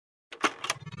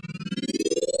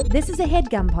This is a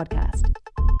HeadGum podcast.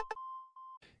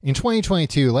 In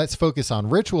 2022, let's focus on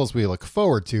rituals we look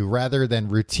forward to rather than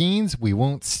routines we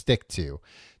won't stick to.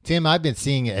 Tim, I've been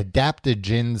seeing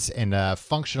adaptogens and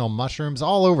functional mushrooms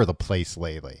all over the place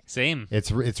lately. Same.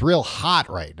 It's real hot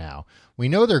right now. We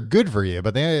know they're good for you,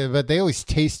 but they always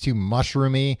taste too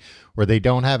mushroomy, or they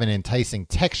don't have an enticing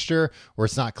texture, or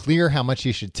it's not clear how much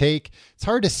you should take. It's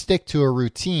hard to stick to a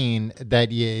routine that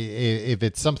if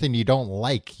it's something you don't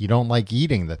like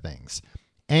eating the things.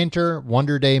 Enter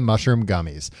Wonder Day Mushroom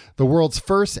Gummies, the world's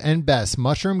first and best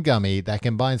mushroom gummy that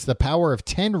combines the power of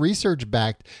 10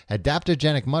 research-backed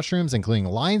adaptogenic mushrooms, including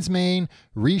lion's mane,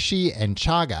 reishi, and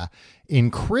chaga, in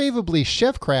craveably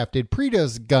chef-crafted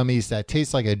pre-dosed gummies that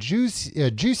taste like a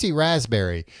juicy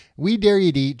raspberry. We dare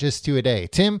you to eat just 2 a day.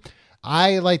 Tim,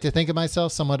 I like to think of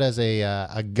myself somewhat as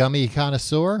a gummy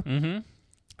connoisseur. Mm-hmm.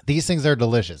 These things are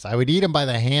delicious. I would eat them by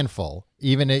the handful,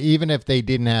 even if they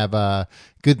didn't have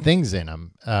good things in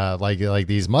them, like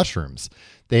these mushrooms.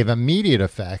 They have immediate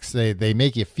effects. They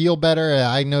make you feel better.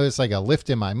 I notice like a lift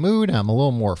in my mood. I'm a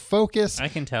little more focused. I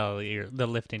can tell the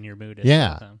lift in your mood.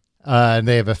 Yeah. And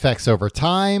they have effects over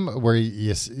time where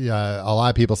a lot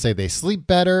of people say they sleep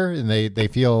better and they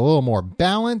feel a little more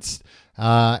balanced.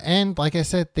 And like I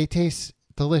said, they taste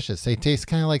delicious. They taste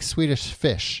kind of like Swedish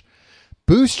fish.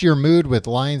 Boost your mood with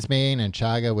lion's mane and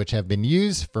chaga, which have been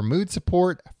used for mood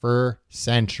support for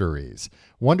centuries.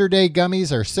 Wonder Day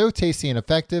gummies are so tasty and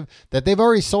effective that they've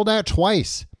already sold out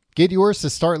twice. Get yours to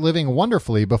start living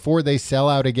wonderfully before they sell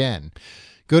out again.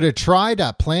 Go to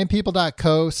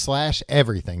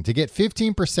try.planpeople.co/everything to get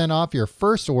 15% off your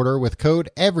first order with code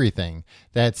EVERYTHING.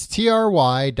 That's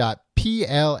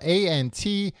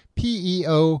try.planpeople.co/EVERYTHING.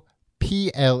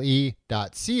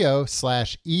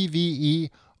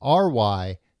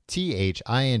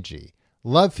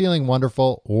 Love feeling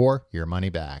wonderful or your money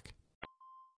back.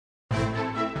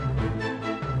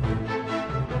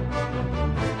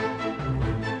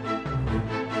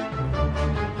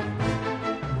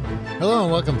 Hello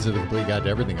and welcome to The Complete Guide to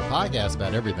Everything, a podcast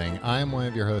about everything. I'm one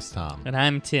of your hosts, Tom. And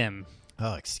I'm Tim.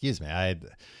 Oh, excuse me. I had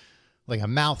like a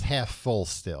mouth half full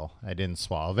still. I didn't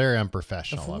swallow. Very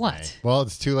unprofessional. Of me. what? Well,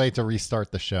 it's too late to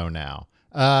restart the show now.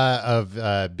 Of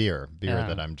beer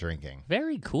that I'm drinking.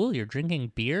 Very cool. You're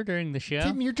drinking beer during the show?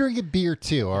 Tim, you're drinking beer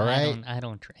too, all right? I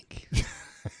don't drink.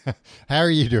 How are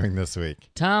you doing this week?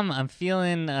 Tom, I'm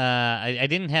feeling, I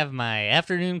didn't have my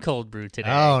afternoon cold brew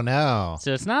today. Oh, no.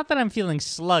 So it's not that I'm feeling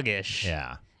sluggish.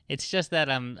 Yeah. It's just that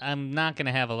I'm not going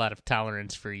to have a lot of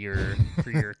tolerance for your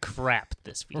crap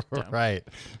this week, Tom. Right.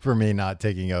 For me not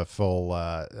taking a full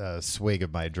swig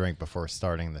of my drink before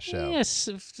starting the show. Yes.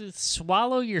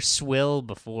 Swallow your swill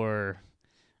before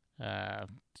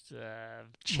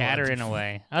chattering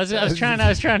away. I was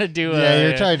trying to do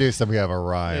you're trying to do some kind of a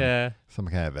rhyme. Yeah. Some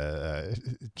kind of a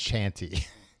chanty.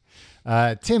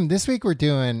 Tim, this week we're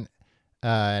doing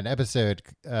an episode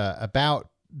about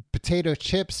potato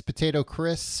chips, potato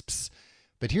crisps.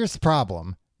 But here's the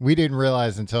problem. We didn't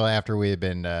realize until after we had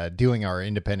been doing our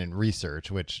independent research,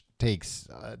 which takes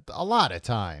a lot of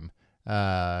time.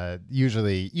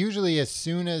 Usually as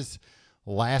soon as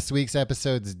last week's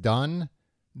episode's done,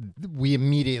 we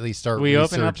immediately start We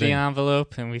researching. open up the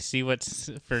envelope and we see what's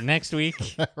for next week.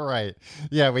 Right.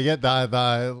 Yeah, we get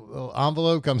the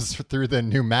envelope comes through the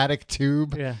pneumatic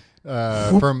tube. Yeah.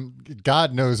 From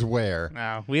God knows where.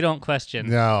 No, we don't question.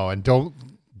 No, and don't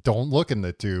look in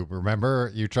the tube.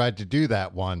 Remember, you tried to do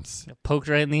that once. Poked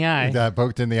right in the eye. You got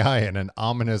poked in the eye, and an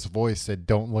ominous voice said,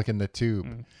 "Don't look in the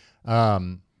tube."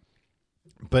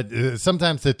 But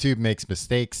sometimes the tube makes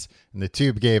mistakes, and the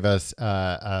tube gave us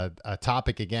a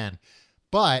topic again.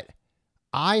 But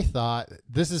I thought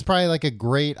this is probably like a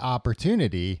great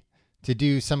opportunity to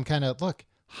do some kind of look.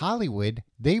 Hollywood,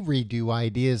 they redo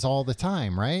ideas all the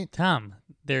time, right? Tom,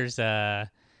 there's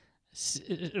reboots.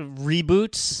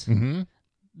 Mm-hmm.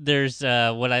 There's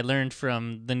what I learned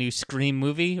from the new Scream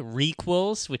movie,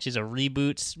 requels, which is a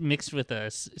reboot mixed with a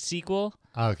sequel.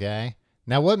 Okay.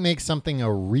 Now, what makes something a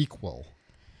requel?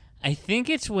 I think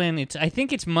it's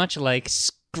much like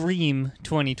Scream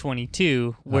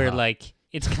 2022, where like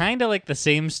it's kind of like the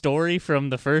same story from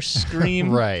the first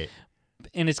Scream. Right.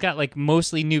 And it's got like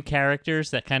mostly new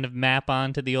characters that kind of map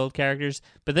onto the old characters,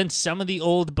 but then some of the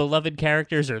old beloved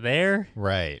characters are there.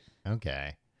 Right.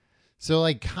 Okay. So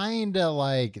like kind of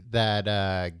like that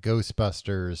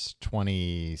Ghostbusters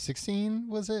 2016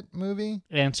 was it movie?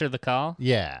 Answer the Call?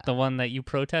 Yeah. The one that you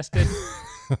protested?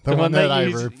 the one that I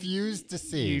refused to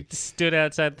see. You stood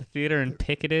outside the theater and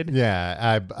picketed?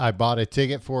 Yeah, I bought a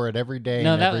ticket for it every day,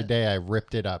 and every day I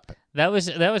ripped it up. That was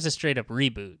a straight up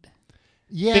reboot.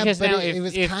 Yeah, because but now it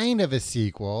was kind of a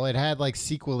sequel. It had like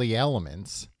sequel-y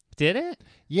elements. Did it?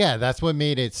 Yeah, that's what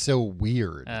made it so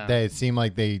weird. Oh. That it seemed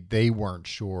like they weren't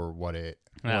sure what it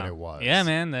was. Yeah,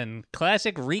 man. Then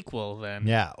classic requel. Then.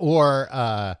 Yeah,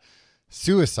 or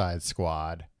Suicide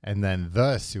Squad and then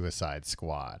The Suicide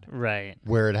Squad, Right.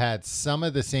 where it had some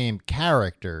of the same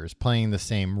characters playing the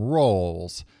same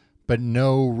roles, but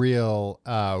no real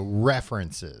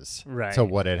references Right. to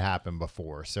what had happened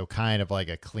before. So kind of like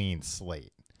a clean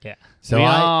slate. Yeah. So we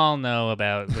I- all know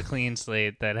about the clean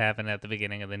slate that happened at the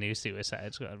beginning of the new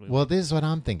Suicide Squad movie. Well, this is what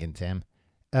I'm thinking, Tim.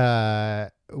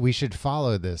 We should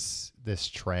follow this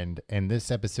trend, and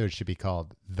this episode should be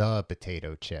called The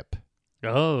Potato Chip.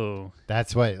 Oh.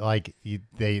 That's what, like,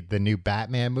 the new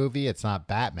Batman movie, it's not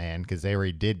Batman because they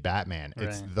already did Batman.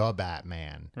 It's Right. The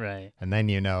Batman. Right. And then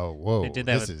whoa, They did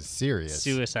that this with is serious.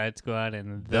 Suicide Squad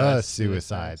and The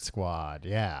Suicide Squad,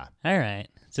 yeah. All right.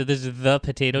 So this is the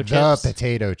potato The chips.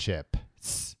 Potato Chip.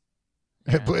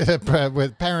 Yeah.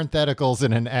 With parentheticals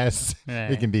and an S,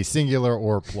 Right. it can be singular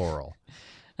or plural.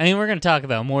 I mean, we're going to talk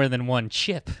about more than one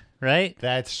chip, right?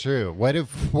 That's true. What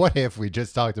if we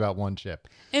just talked about one chip?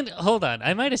 And hold on,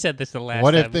 I might have said this the last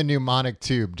What time. if the mnemonic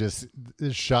tube just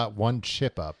shot one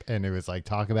chip up and it was like,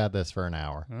 talk about this for an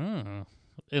hour? Oh.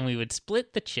 And we would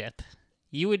split the chip.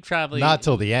 You would probably Not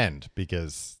till the end,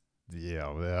 because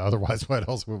otherwise, what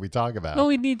else would we talk about? Well,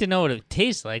 we need to know what it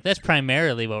tastes like. That's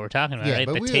primarily what we're talking about, yeah, right?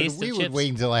 but The we taste would of chips. wait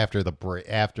until after the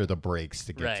breaks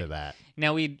to get Right. to that.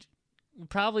 Now we'd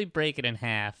probably break it in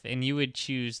half, and you would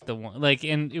choose the one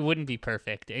and it wouldn't be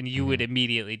perfect, and you would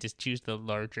immediately just choose the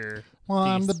larger. Well,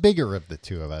 I'm the piece. bigger of the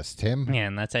two of us, Tim. Yeah,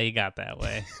 and that's how you got that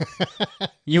way.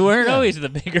 You weren't always the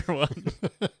bigger one.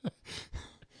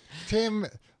 Tim,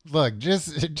 look,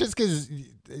 just because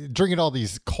drinking all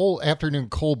these afternoon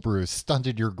cold brews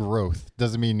stunted your growth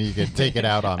doesn't mean you can take it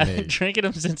out on I've me. been drinking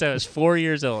them since I was 4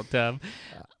 years old, Tom.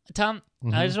 Tom,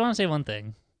 I just want to say one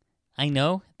thing. I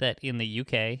know that in the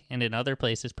UK and in other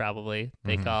places probably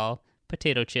they call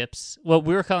potato chips, what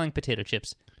we're calling potato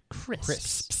chips,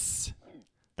 crisps.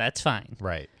 That's fine.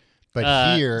 Right.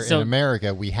 But here so- in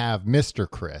America, we have Mr.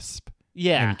 Crisp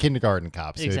Yeah. and Kindergarten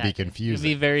Cop, so Exactly. it'd be confusing.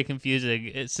 It'd be very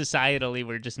confusing. Societally,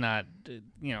 we're just not,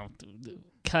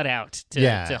 cut out to,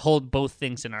 Yeah. to hold both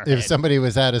things in our If head. somebody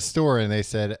was at a store and they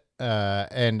said,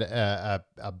 a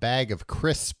bag of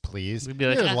crisps, please, We'd be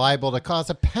like, you're "Ah." liable to cause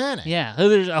a panic. Yeah. Oh,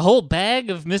 there's a whole bag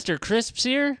of Mr. Crisps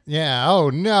here? Yeah. Oh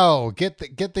no! Get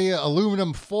the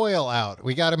aluminum foil out.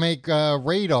 We got to make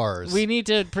radars. We need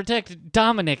to protect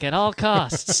Dominic at all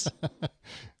costs.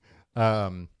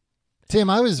 Tim,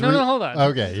 I was. No, hold on.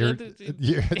 Okay,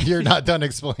 you're not done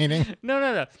explaining.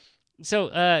 No. So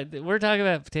we're talking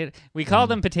about potato. We call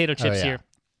them potato chips yeah. here.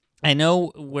 I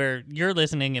know where you're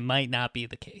listening, it might not be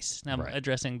the case. I'm Right.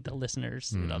 addressing the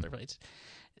listeners in other places.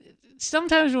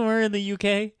 Sometimes when we're in the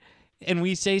UK and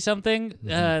we say something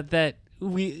that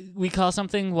we call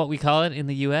something what we call it in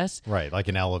the US. Right, like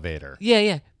an elevator.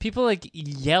 Yeah. People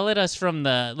yell at us from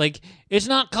it's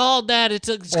not called that. It's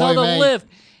Oi, called a mate. lift.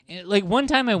 And, one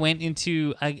time I went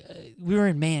into we were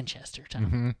in Manchester,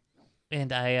 Tom.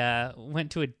 And I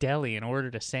went to a deli and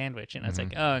ordered a sandwich, and I was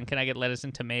like, "Oh, and can I get lettuce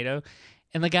and tomato?"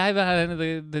 And the guy behind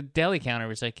the deli counter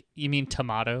was like, "You mean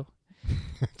tomato?"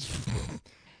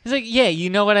 He's like, "Yeah, you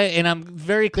know what and I'm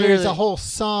very clear. There's a whole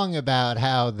song about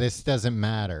how this doesn't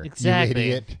matter. Exactly.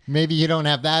 You idiot. Maybe you don't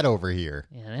have that over here.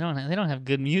 Yeah, they don't have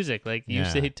good music. Like you Yeah.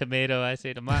 say tomato, I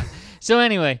say tomato. So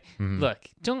anyway, look,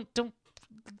 don't.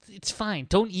 It's fine.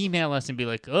 Don't email us and be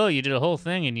like, "Oh, you did a whole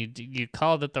thing and you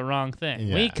called it the wrong thing."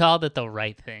 Yeah. We called it the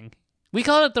right thing. We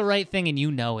called it the right thing, and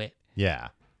you know it. Yeah.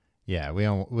 We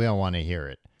don't want to hear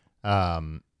it.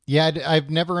 I've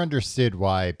never understood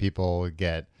why people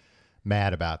get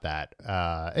mad about that.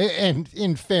 And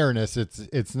in fairness,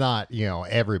 it's not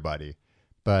everybody,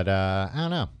 but I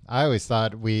don't know. I always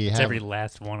thought It's every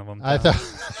last one of them. I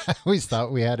always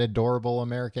thought we had adorable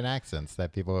American accents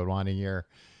that people would want to hear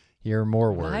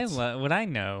more words. What I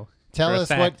know. Tell for a us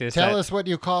fact is that what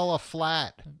you call a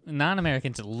flat.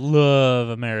 non-Americans love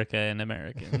America and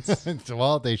Americans.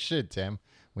 Well, they should, Tim.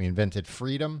 We invented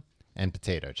freedom and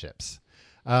potato chips.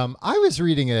 I was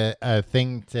reading a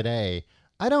thing today.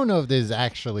 I don't know if this is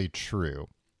actually true,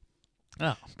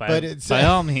 Oh, But it's- by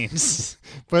all means.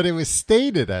 but it was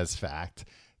stated as fact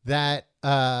that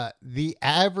the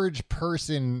average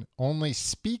person only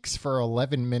speaks for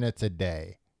 11 minutes a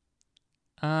day.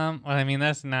 Well, I mean,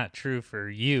 that's not true for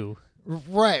you.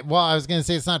 Right. Well, I was going to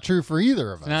say it's not true for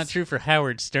either of us. It's not true for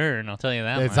Howard Stern, I'll tell you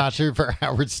that It's much. not true for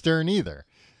Howard Stern either.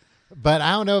 But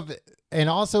I don't know and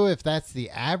also if that's the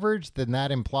average, then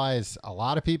that implies a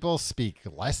lot of people speak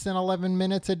less than 11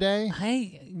 minutes a day.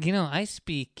 I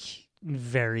speak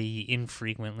very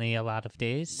infrequently a lot of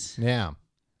days. Yeah.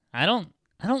 I don't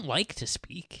like to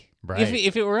speak. Right.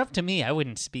 If it were up to me, I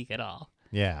wouldn't speak at all.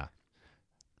 Yeah.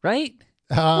 Right?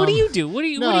 What do you do? What are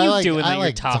you doing that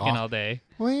you're talking all day?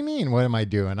 What do you mean? What am I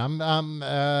doing?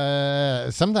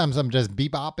 Sometimes I'm just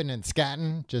bebopping and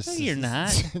scatting. Just No, you're not.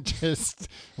 Just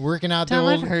working out Tom,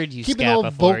 the old. I've heard you keeping scat old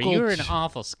before. vocal You're an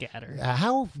awful scatter.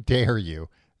 How dare you?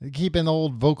 Keeping the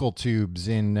old vocal tubes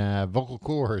in vocal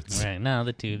cords. Right, no,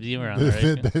 the tubes. You were on the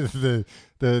right.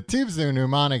 The tube's the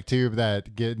pneumatic tube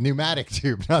pneumatic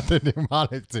tube, not the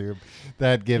pneumatic tube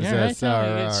that gives Yeah, us right,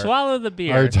 our swallow the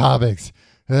beer. our topics.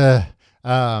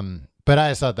 But I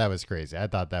just thought that was crazy. I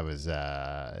thought that was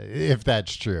if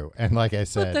that's true. And like I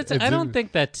said, I don't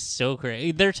think that's so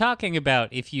crazy. They're talking about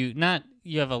if you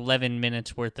have 11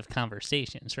 minutes worth of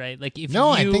conversations, right? Like if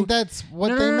I think that's what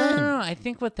they meant. No. I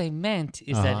think what they meant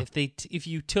is that if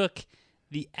you took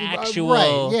the actual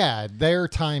right, yeah, their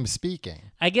time speaking.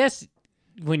 I guess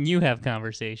when you have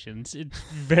conversations, it's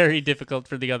very difficult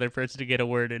for the other person to get a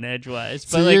word in edgewise.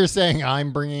 So you're saying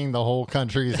I'm bringing the whole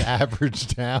country's average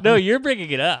down? No, you're bringing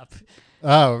it up.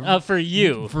 Oh, For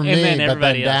you, for and me, then but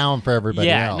everybody then else. down for everybody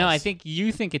else. Yeah, no, I think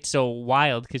you think it's so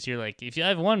wild because you're like, if you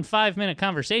have 1 5-minute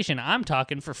conversation, I'm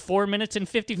talking for 4 minutes and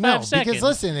 55 seconds. Because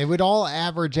listen, it would all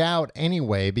average out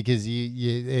anyway. Because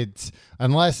it's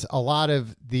unless a lot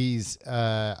of these,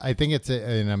 I think it's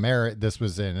This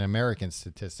was an American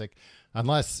statistic.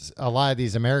 Unless a lot of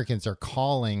these Americans are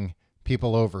calling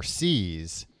people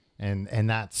overseas. And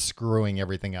that's screwing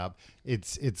everything up.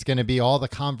 It's going to be all the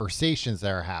conversations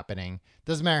that are happening.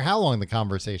 Doesn't matter how long the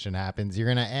conversation happens. You're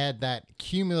going to add that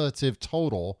cumulative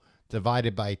total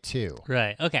divided by 2.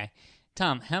 Right. Okay.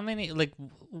 Tom, how many,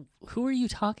 who are you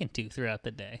talking to throughout the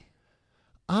day?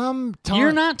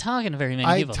 You're not talking to very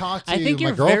many people. I talk to I think my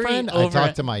you're girlfriend. Very I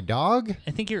talk to my dog.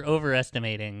 I think you're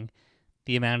overestimating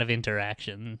the amount of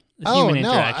interaction. Oh, human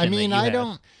no. interaction I mean, that you I have.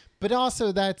 don't. But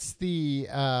also, that's the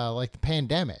the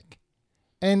pandemic,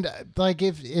 and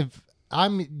if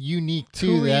I'm unique too,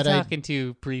 Who were you that talking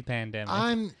to pre-pandemic?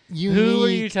 I'm unique. Who are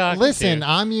you talking Listen, to?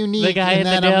 I'm unique The guy in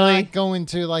at the that I'm deli? not going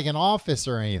to an office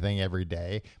or anything every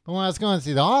day. But when I was going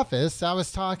to the office, I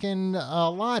was talking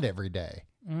a lot every day.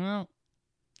 Well,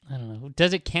 I don't know.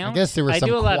 Does it count? I guess there were some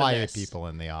do a lot of quiet this. people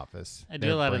in the office. I do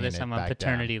They're a lot of bringing this. it I'm on back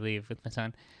paternity leave with my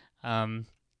son.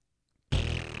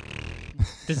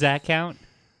 Does that count?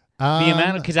 down. The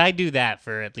amount because I do that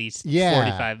for at least Yeah.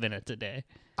 45 minutes a day.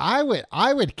 I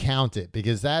would count it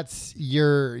because that's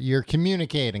you're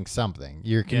communicating something.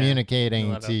 You're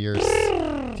communicating love to it. your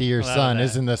love son. that.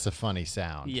 Isn't this a funny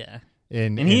sound? Yeah.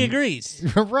 And he agrees.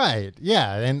 Right.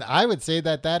 Yeah. And I would say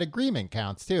that agreement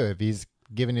counts too. If he's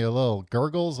giving you a little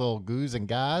gurgles, little goos and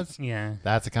gahs, Yeah.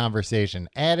 that's a conversation.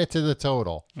 Add it to the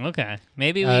total. Okay.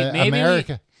 Maybe we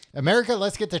America,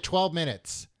 let's get to 12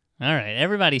 minutes. All right.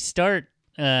 Everybody start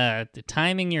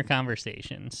timing your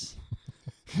conversations.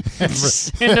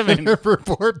 Send them in.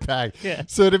 Report back. Yeah.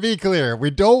 So to be clear,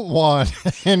 we don't want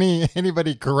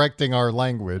anybody correcting our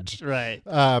language. Right.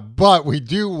 But we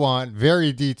do want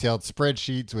very detailed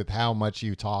spreadsheets with how much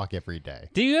you talk every day.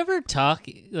 Do you ever talk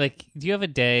do you have a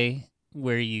day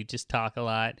where you just talk a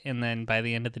lot and then by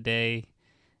the end of the day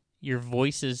your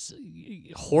voice is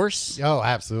hoarse? Oh,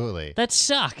 absolutely. That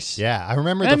sucks. Yeah, I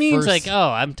remember That the means first...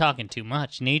 I'm talking too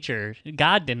much.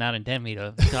 God did not intend me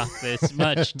to talk this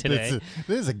much today.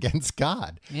 This is against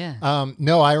God. Yeah.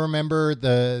 No, I remember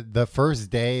the first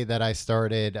day that I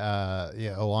started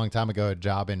a long time ago, a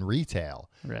job in retail.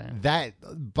 Right. That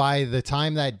by the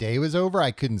time that day was over,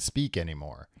 I couldn't speak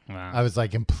anymore. Wow. I was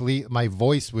my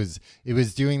voice was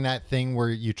doing that thing where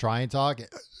you try and talk.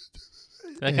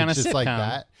 That kind of just sitcom. like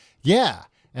that. Yeah.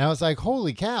 And I was like,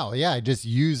 holy cow. Yeah, I just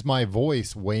used my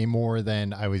voice way more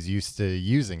than I was used to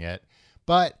using it.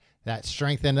 But that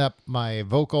strengthened up my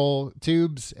vocal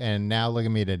tubes. And now look at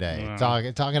me today.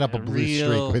 Wow. Talking up a blue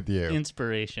real streak with you.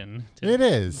 Inspiration. To It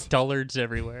is. dullards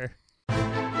everywhere.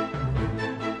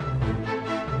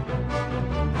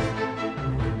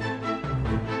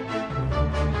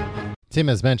 Tim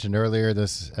has mentioned earlier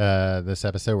this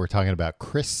episode, we're talking about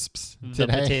crisps The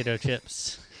today. potato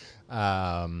chips.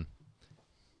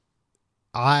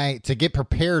 To get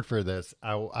prepared for this,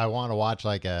 I want to watch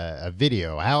a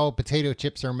video how potato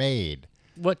chips are made.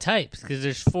 What types? Because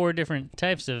there's 4 different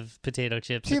types of potato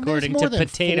chips Tim, according there's to more than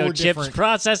 4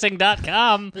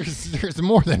 PotatoChipsProcessing.com. There's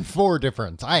more than 4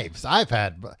 different types. I've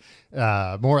had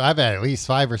more. I've had at least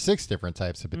 5 or 6 different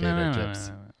types of potato chips.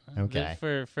 No. Okay.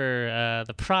 For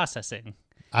the processing.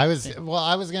 I was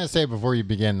gonna say before you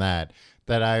begin that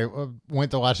I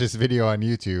went to watch this video on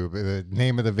YouTube. The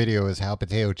name of the video is "How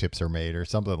Potato Chips Are Made" or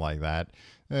something like that.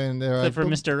 And they're Except like,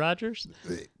 for Mr. Rogers.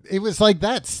 it was like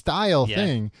that style Yeah.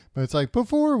 thing. But it's like,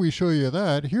 before we show you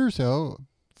that, here's how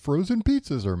frozen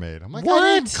pizzas are made. I'm like, I What?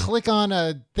 didn't click on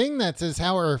a thing that says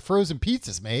how are frozen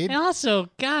pizzas made. And also,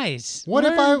 guys, What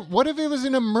if it was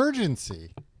an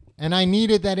emergency and I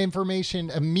needed that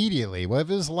information immediately? What if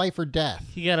it was life or death?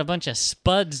 you got a bunch of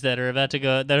spuds that are about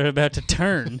to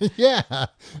turn. Yeah,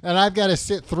 and I've got to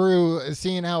sit through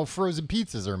seeing how frozen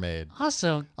pizzas are made.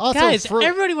 Also, Also, guys,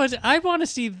 everybody wants. I want to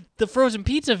see the frozen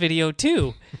pizza video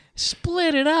too.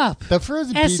 Split it up. The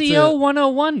frozen pizza SEO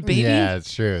 101, baby. Yeah,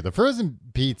 it's true. The frozen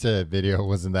pizza video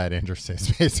wasn't that interesting.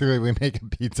 It's basically we make a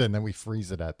pizza and then we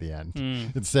freeze it at the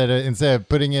end. Instead of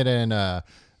putting it in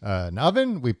an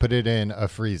oven, we put it in a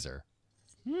freezer.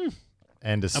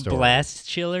 End of A story. blast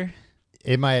chiller.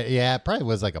 It probably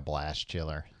was like a blast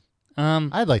chiller.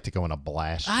 I'd like to go in a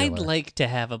blast chiller. I'd like to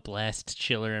have a blast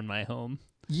chiller in my home.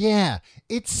 Yeah,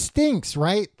 it stinks,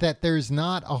 right? That there's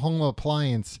not a home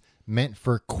appliance meant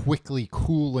for quickly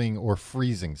cooling or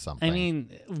freezing something. I mean,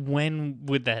 when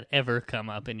would that ever come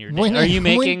up in your When- dinner? Are you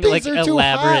when making things like are too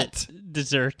elaborate hot.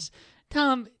 desserts?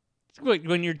 Tom,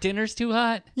 when your dinner's too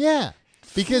hot? Yeah,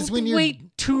 because when you're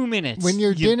Wait 2 minutes. when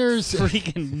your you dinner's-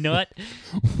 freaking nut.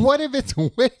 what if it's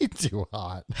way too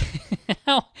hot?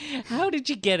 How did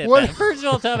you get it? What- First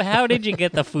of all, Tom, how did you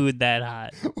get the food that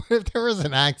hot? What if there was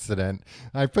an accident?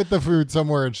 I put the food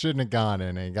somewhere it shouldn't have gone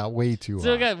and it got way too So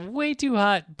hot. it got way too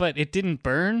hot, but it didn't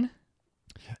burn.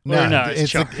 no, Or no,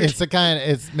 it's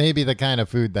it's maybe the kind of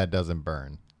food that doesn't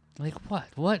burn. Like what?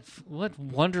 What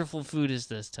wonderful food is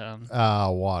this, Tom?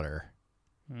 Water.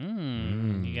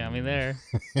 You got me there.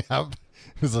 Yep.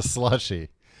 It was a slushy.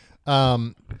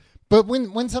 But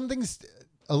when something's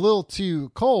a little too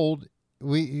cold,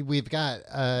 we've got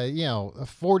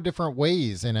 4 different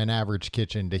ways in an average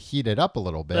kitchen to heat it up a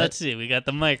little bit. Let's see. We got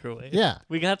the microwave. Yeah.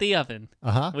 We got the oven.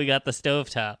 We got the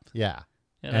stovetop. Yeah.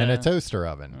 And a toaster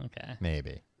oven. Okay.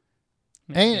 Maybe.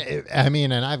 And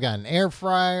and I've got an air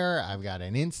fryer. I've got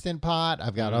an Instant Pot.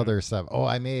 I've got other stuff. Oh,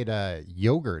 I made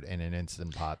yogurt in an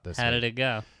Instant Pot this How week. did it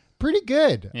go? Pretty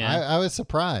good. Yeah. I was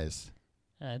surprised.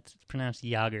 It's pronounced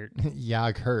yogurt.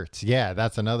 Yogurt. Yeah,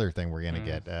 that's another thing we're going to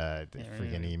get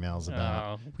freaking emails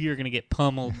about. Oh, we are gonna get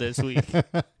pummeled this week.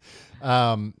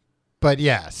 But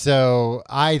yeah, so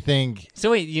I think...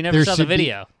 So wait, you never There saw the should be-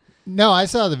 video? No, I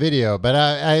saw the video, but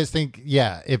I just think,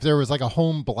 if there was like a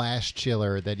home blast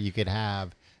chiller that you could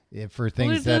have for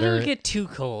things Well, that it are... would get too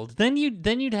cold. Then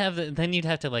you'd have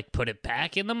to like put it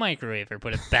back in the microwave or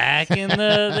put it back in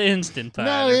the instant pot.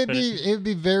 No, or it'd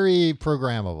be very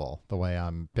programmable the way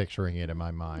I'm picturing it in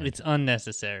my mind. It's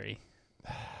unnecessary.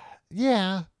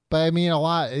 Yeah, but I mean, a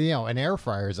lot, an air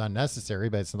fryer is unnecessary,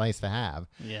 but it's nice to have.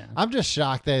 Yeah. I'm just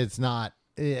shocked that it's not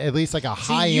at least like a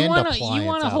See, high-end appliance you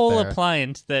want a out whole there.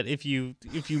 appliance that if you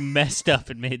messed up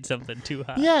and made something too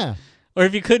hot. Yeah. Or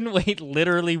if you couldn't wait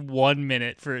literally 1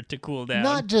 minute for it to cool down.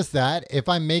 Not just that. If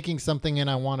I'm making something and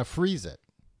I want to freeze it,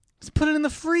 Just put it in the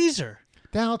freezer.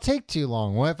 that'll take too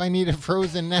long. What if I need it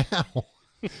frozen now?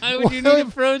 Why would you need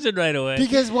it frozen right away?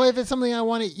 Because what if it's something I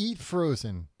want to eat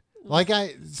frozen? Like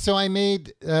I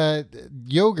made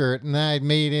yogurt and then I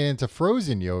made it into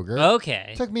frozen yogurt. Okay.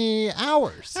 It took me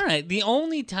hours. All right. The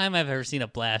only time I've ever seen a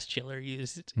blast chiller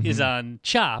used is on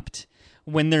Chopped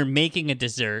when they're making a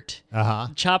dessert.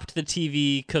 Chopped, the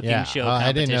TV cooking show competition.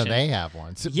 I didn't know they have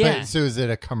one. So, Yeah. so is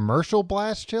it a commercial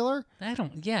blast chiller? I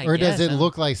don't. Yeah. Or does guess. it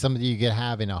look like something you could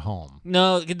have in a home?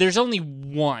 No, there's only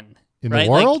one. In right?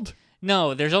 the Like, world?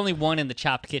 no, there's only one in the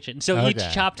Chopped kitchen. So each Okay.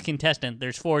 Chopped contestant,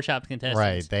 there's 4 Chopped contestants.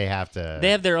 Right. They have to.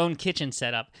 They have their own kitchen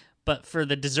set up. But for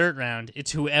the dessert round,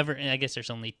 it's whoever. And I guess there's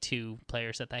only 2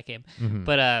 players at that game.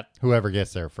 But whoever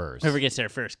gets there first. whoever gets there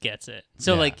first gets it.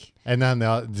 So Yeah. like, and then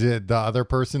the other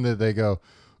person that they go,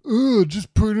 ooh,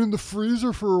 just put it in the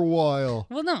freezer for a while.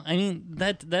 well, no, I mean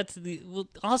that's the. Well,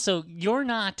 also, you're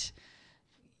not.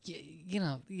 You're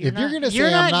If not, you're gonna say you're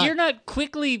I'm not, not- you're not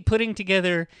quickly putting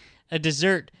together a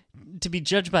dessert to be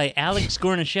judged by Alex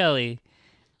Gornicelli,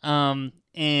 and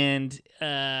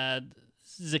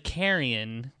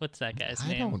Zakarian. What's that guy's I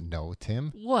name? don't know,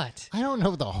 Tim. What? I don't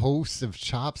know the hosts of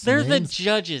Chops. They're the names.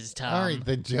 judges, Tom. All right,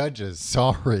 the judges.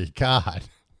 Sorry, God.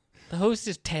 The host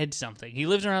is Ted something. He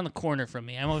lives around the corner from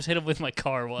me. I almost hit him with my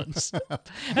car once. I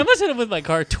almost hit him with my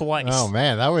car twice. Oh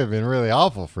man, that would have been really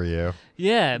awful for you.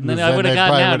 Yeah, and then Then I would they have gotten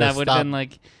probably out. would've And I would have been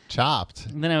stopped. like,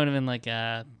 Chopped. then I would have been like,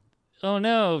 oh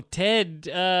no, Ted.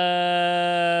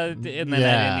 And then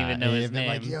I didn't even know you'd his have been name.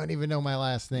 Like, you don't even know my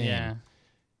last name. Yeah.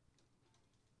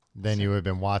 Then you would have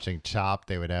been watching Chopped.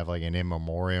 They would have like an in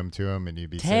memoriam to him, and you'd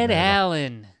be sitting Ted there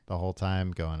Allen. the whole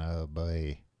time going, "Oh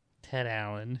boy." Ted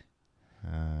Allen.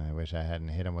 I wish I hadn't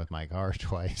hit him with my car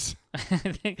twice. I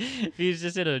think he's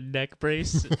just in a neck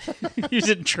brace. He's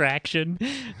in traction,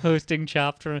 hosting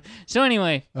Chopped from. So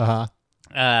anyway,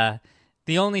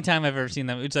 the only time I've ever seen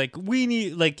them, it's like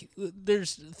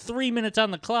there's 3 minutes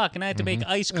on the clock, and I had to make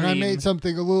ice cream. And I made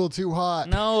something a little too hot.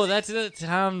 No, that's it,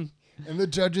 Tom. And the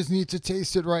judges need to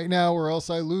taste it right now, or else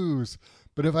I lose.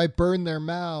 But if I burn their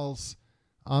mouths,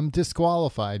 I'm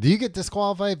disqualified. Do you get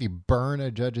disqualified if you burn a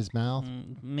judge's mouth?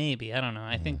 Maybe. I don't know.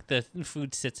 I think the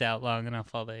food sits out long enough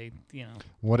while they,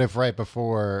 What if right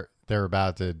before they're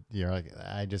about to, you're like,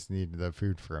 I just need the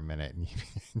food for a minute. And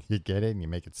you get it and you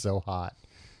make it so hot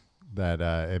that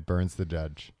it burns the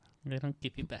judge. They don't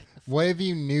give you back the food. What if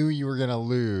you knew you were going to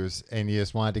lose and you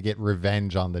just wanted to get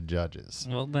revenge on the judges?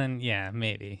 Well, then, yeah,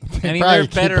 maybe. They there are probably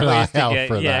keep better an eye ways to out get.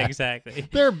 for Yeah, that. exactly.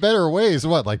 There are better ways.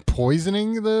 What, like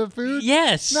poisoning the food?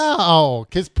 Yes. No,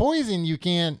 because poison you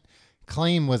can't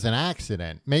claim was an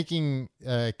accident. Making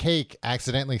cake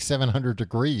accidentally 700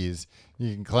 degrees,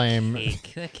 you can claim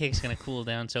Cake. That cake's gonna cool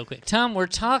down so quick. Tom, we're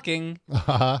talking. What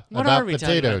about are we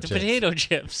talking potato about? chips. The potato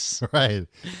chips. Right.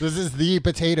 This is the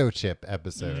potato chip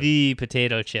episode. The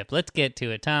potato chip. Let's get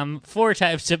to it, Tom. 4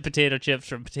 types of potato chips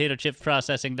from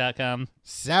potatochipsprocessing.com.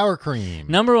 Sour cream.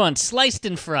 Number 1, sliced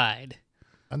and fried.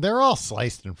 And they're all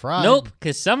sliced and fried. Nope,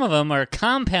 because some of them are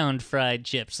compound fried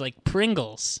chips, like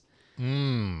Pringles.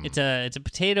 It's a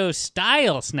potato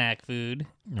style snack food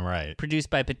Right.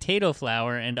 produced by potato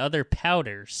flour and other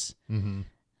powders. And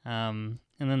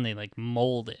then they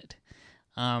mold it.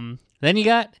 Then you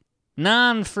got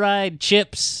non-fried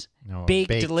chips, No,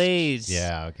 baked Lays.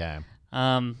 Yeah, okay.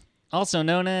 Also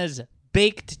known as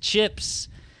baked chips.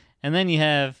 And then you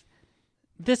have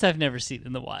this I've never seen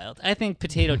in the wild. I think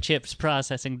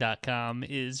potatochipsprocessing.com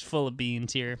is full of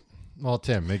beans here. Well,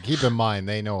 Tim, keep in mind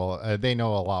they know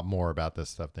a lot more about this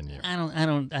stuff than you. I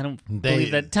don't believe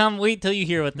that. Tom, wait till you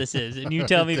hear what this is, and you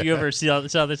tell me if you ever saw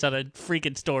this on a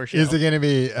freaking store show. Is it going to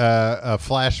be a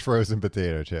flash frozen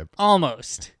potato chip?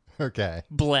 Almost. Okay.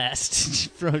 Blessed.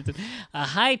 Frozen. A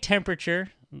high temperature,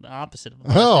 the opposite of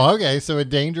Oh, okay. So a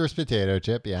dangerous potato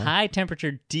chip, yeah. high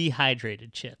temperature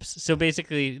dehydrated chips. So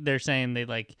basically, they're saying they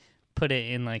put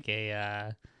it in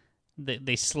a.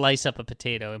 They slice up a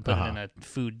potato and put it in a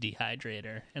food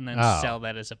dehydrator and then sell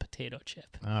that as a potato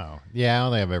chip. Oh, yeah. I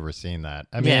don't think I've ever seen that.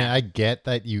 I mean, I get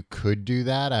that you could do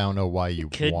that. I don't know why you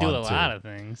Could want do a to. lot of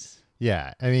things.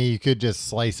 Yeah. I mean, you could just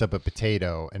slice up a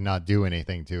potato and not do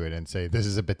anything to it and say, this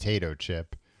is a potato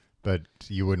chip, but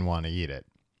you wouldn't want to eat it.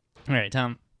 All right,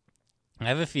 Tom. I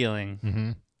have a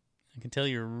feeling. I can tell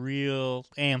you're real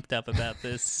amped up about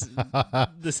this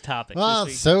this topic. Well,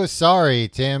 this week. so sorry,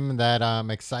 Tim, that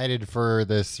I'm excited for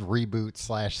this reboot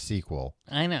 / sequel.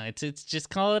 I know it's just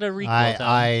call it a requel.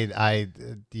 Tom. I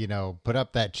put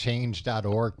up that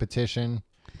change.org petition.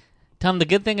 Tom, the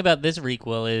good thing about this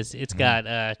requel is it's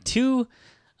got 2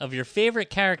 of your favorite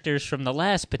characters from the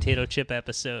last potato chip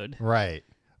episode. Right.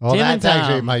 Well, Tim and that's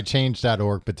actually Tom. my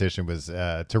change.org petition was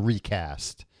to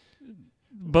recast.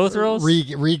 Both roles?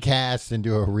 Recast and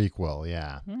do a requel,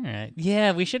 yeah. All right.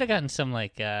 Yeah, we should have gotten some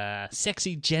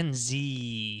sexy Gen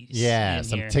Zs. Yeah, in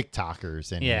some here.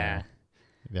 TikTokers in Yeah.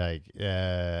 here.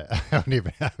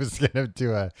 I was gonna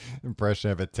do a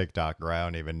impression of a TikToker. I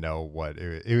don't even know what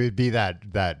it would be. That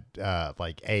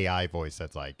AI voice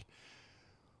that's like,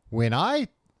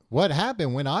 what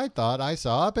happened when I thought I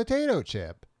saw a potato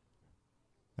chip,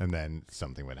 and then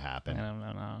something would happen. I don't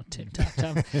know. TikTok,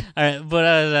 Tom. All right, but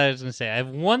as I was going to say, I have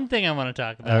one thing I want to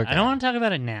talk about. Okay. I don't want to talk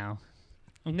about it now.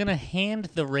 I'm going to hand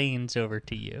the reins over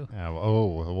to you.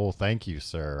 Well, thank you,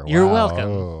 sir. You're Wow.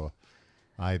 welcome. Oh,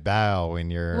 I bow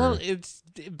in your. Well, it's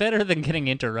better than getting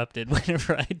interrupted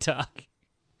whenever I talk.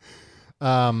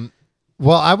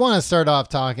 Well, I want to start off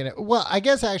talking. Well, I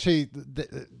guess actually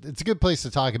it's a good place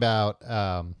to talk about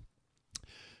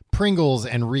Pringles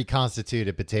and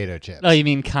reconstituted potato chips. Oh, you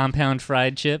mean compound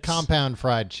fried chips? Compound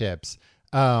fried chips.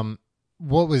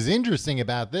 What was interesting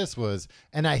about this was,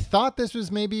 and I thought this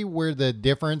was maybe where the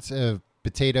difference of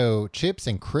potato chips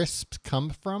and crisps come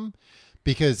from,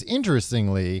 because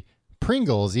interestingly,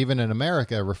 Pringles, even in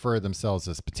America, refer themselves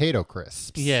as potato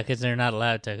crisps. Yeah, because they're not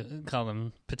allowed to call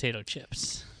them potato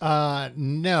chips.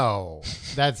 No,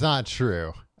 that's not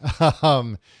true.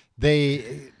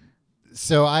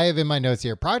 So I have in my notes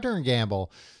here, Procter &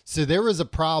 Gamble. So there was a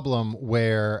problem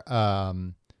where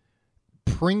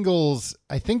Pringles,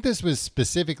 I think this was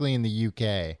specifically in the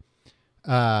UK,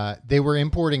 they were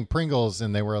importing Pringles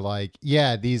and they were like,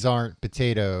 yeah, these aren't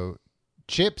potato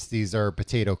chips. These are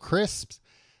potato crisps.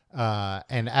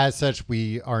 And as such,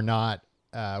 we are not,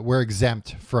 we're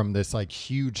exempt from this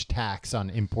huge tax on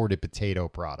imported potato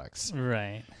products.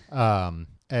 Right.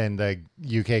 And the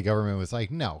UK government was like,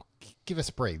 no, give us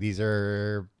a break. These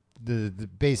are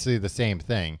basically the same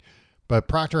thing. But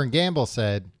Procter & Gamble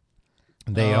said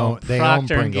they own Pringles.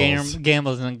 Procter &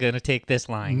 Gamble isn't going to take this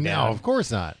line down. No, of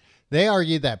course not. They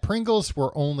argued that Pringles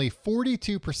were only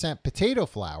 42% potato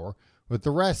flour, with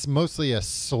the rest mostly a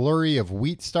slurry of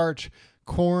wheat starch,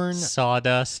 corn,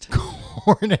 sawdust,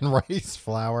 corn and rice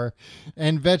flour,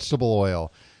 and vegetable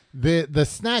oil. The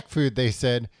snack food, they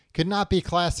said, could not be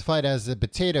classified as a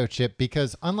potato chip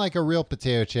because, unlike a real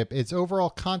potato chip, its overall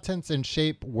contents and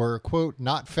shape were, quote,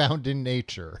 not found in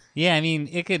nature. Yeah, I mean,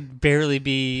 it could barely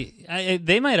be...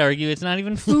 they might argue it's not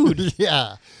even food.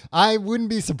 Yeah, I wouldn't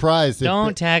be surprised.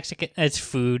 Don't tax it. It's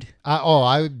food.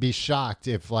 I would be shocked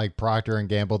if, like, Procter &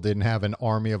 Gamble didn't have an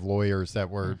army of lawyers that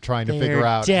were trying to figure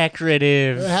out...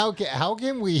 decorative. How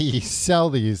can we sell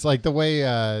these? Like the way...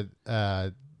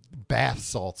 bath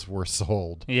salts were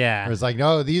sold. Yeah. It was like,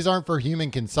 no, these aren't for human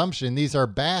consumption. These are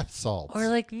bath salts. Or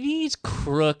like these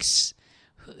crooks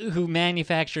who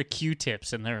manufacture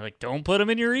Q-tips, and they're like, don't put them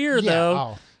in your ear, though.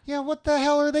 Oh. Yeah, what the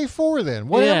hell are they for then?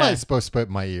 What am I supposed to put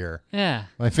in my ear? Yeah.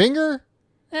 My finger?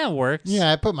 That works.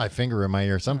 Yeah, I put my finger in my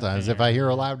ear sometimes if I hear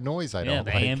a loud noise I don't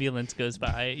the like. ambulance goes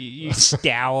by. You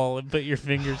scowl and put your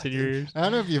fingers in your ears. I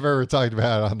don't know if you've ever talked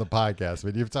about it on the podcast,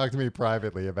 but you've talked to me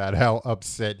privately about how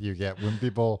upset you get when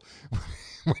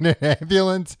when an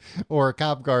ambulance or a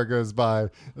cop car goes by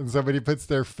and somebody puts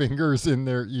their fingers in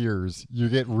their ears. You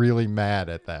get really mad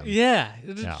at them. Yeah.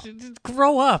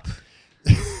 Grow up.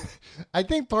 I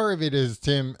think part of it is,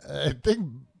 Tim, I think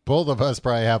both of us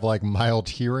probably have like mild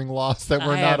hearing loss that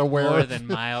we're not aware more of. Than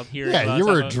mild hearing yeah, loss. you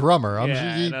were a drummer. I'm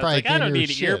yeah, sure you probably I don't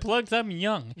need shit. earplugs. I'm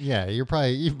young. Yeah,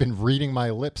 you've been reading my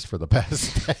lips for the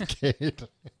past decade.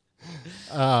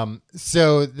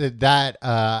 So that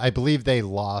I believe they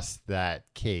lost that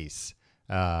case.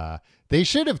 They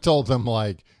should have told them,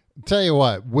 like, tell you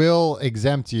what, we'll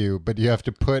exempt you, but you have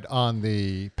to put on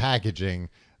the packaging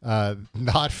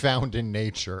not found in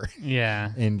nature.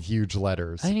 Yeah. In huge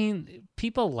letters. I mean,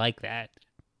 people like that.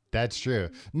 That's true.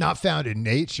 Not found in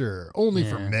nature, only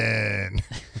for men.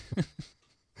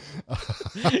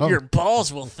 Your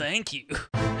balls will thank you.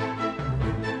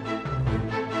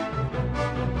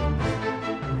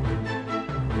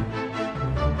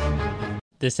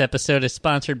 This episode is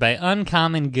sponsored by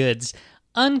Uncommon Goods.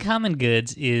 Uncommon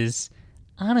Goods is,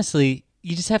 honestly,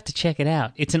 you just have to check it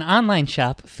out. It's an online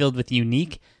shop filled with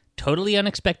unique, totally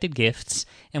unexpected gifts.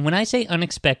 And when I say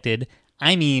unexpected,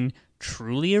 I mean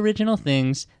truly original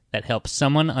things that help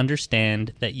someone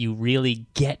understand that you really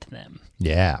get them.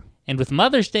 Yeah. And with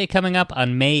Mother's Day coming up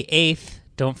on May 8th,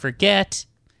 don't forget,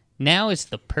 now is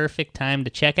the perfect time to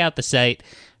check out the site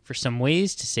for some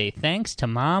ways to say thanks to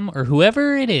Mom or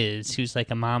whoever it is who's like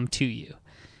a mom to you.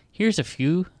 Here's a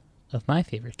few of my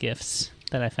favorite gifts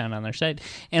that I found on their site.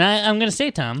 And I'm going to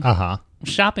say, Tom, I'm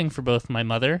shopping for both my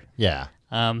mother. Yeah.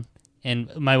 And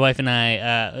my wife and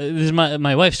I, this is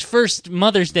my wife's first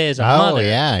Mother's Day as a mother. Oh,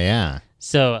 yeah.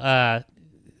 So,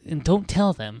 and don't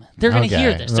tell them. They're going to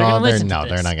hear this. They're going to listen to this. No,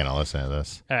 they're not going to listen to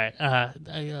this. All right.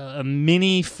 A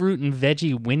mini fruit and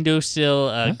veggie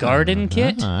windowsill garden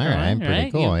kit. All right.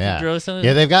 Pretty cool, yeah,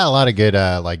 they've got a lot of good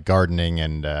like gardening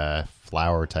and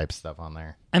flower type stuff on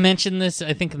there. I mentioned this,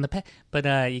 I think, in the past, but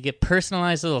you get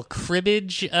personalized little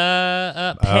cribbage pegs.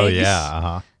 Oh,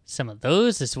 yeah. Some of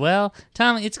those as well.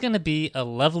 Tom, it's going to be a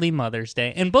lovely Mother's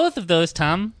Day. And both of those,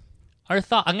 Tom, I'm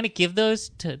going to give those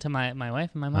to my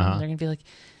wife and my mom. They're going to be like,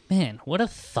 man, what a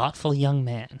thoughtful young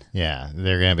man. Yeah,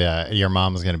 they're going to be, your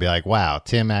mom's going to be like, wow,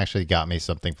 Tim actually got me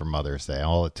something for Mother's Day.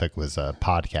 All it took was a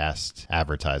podcast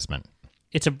advertisement.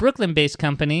 It's a Brooklyn-based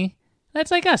company.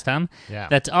 That's like us, Tom. Yeah.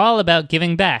 That's all about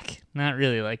giving back. Not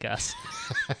really like us.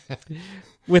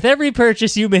 With every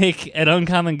purchase you make at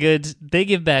Uncommon Goods, they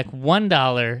give back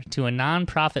 $1 to a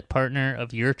nonprofit partner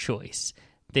of your choice.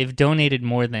 They've donated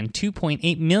more than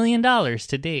 $2.8 million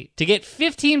to date. To get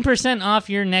 15% off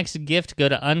your next gift, go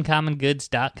to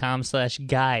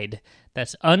uncommongoods.com/guide.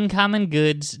 That's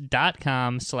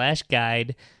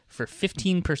uncommongoods.com/guide for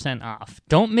 15% off.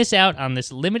 Don't miss out on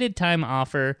this limited time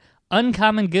offer.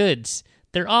 Uncommon Goods.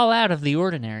 They're all out of the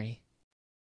ordinary.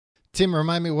 Tim,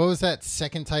 remind me, what was that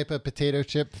second type of potato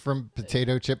chip from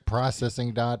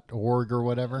potatochipprocessing.org or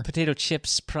whatever?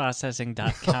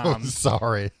 Potatochipsprocessing.com. Oh,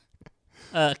 sorry.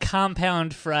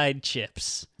 Compound fried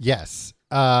chips. Yes.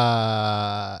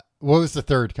 What was the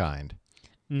third kind?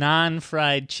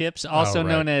 Non-fried chips, also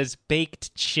known as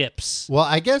baked chips. Well,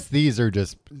 I guess these are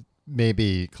just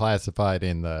maybe classified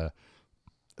in the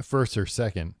first or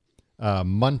second.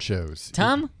 Munchos.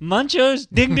 Tom, Munchos,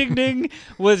 ding, ding, ding,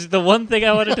 was the one thing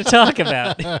I wanted to talk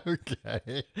about.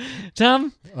 Okay.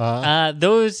 Tom,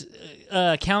 those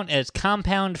count as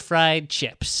compound fried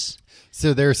chips.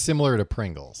 So they're similar to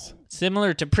Pringles.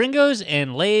 Similar to Pringles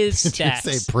and Lay's Did you Stacks.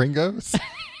 say Pringles?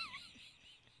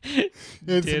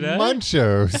 It's Did I?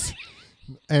 Munchos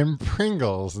and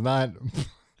Pringles, not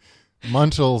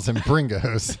Munchels and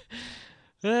Pringos.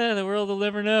 The world will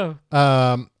never know.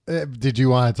 Did you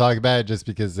want to talk about it just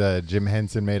because Jim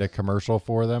Henson made a commercial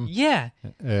for them? Yeah.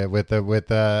 With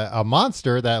a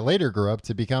monster that later grew up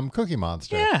to become Cookie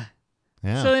Monster. Yeah.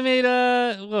 Yeah. So they made,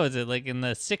 what was it, like in the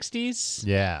 60s?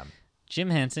 Yeah. Jim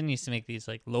Henson used to make these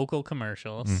like local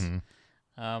commercials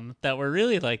Mm-hmm. that were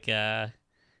really like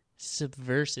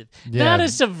subversive. Yeah. Not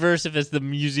as subversive as the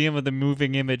Museum of the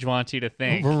Moving Image wants you to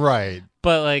think. Right.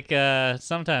 But like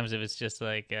sometimes it was just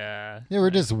like They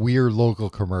were just weird local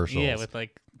commercials. yeah, with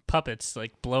like puppets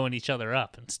like blowing each other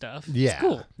up and stuff. Yeah. It's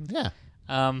cool. Yeah.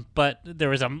 But there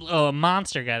was a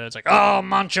monster guy that was like, "Oh,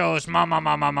 Munchos, mama,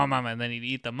 mama, mama," and then he'd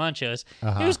eat the Munchos.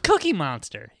 He was Cookie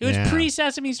Monster. He was Yeah.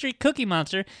 pre-Sesame Street Cookie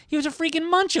Monster. He was a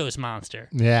freaking Munchos monster.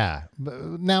 Yeah.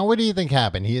 Now, what do you think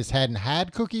happened? He just hadn't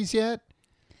had cookies yet?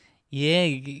 Yeah,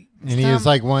 And he was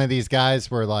like one of these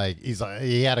guys where like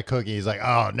he had a cookie. He's like,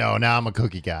 oh no, now I'm a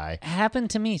cookie guy. happened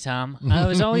to me, Tom. I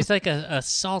was always like a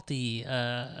salty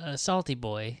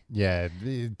boy. Yeah,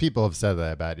 people have said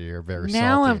that about you. You're very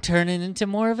Now salty. I'm turning into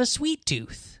more of a sweet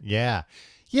tooth. Yeah.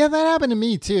 Yeah, that happened to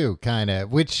me too, kind of,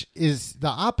 which is the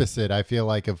opposite, I feel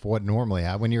like, of what normally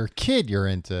happens. When you're a kid, you're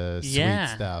into sweet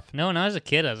stuff. No, when I was a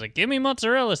kid, I was like, "Give me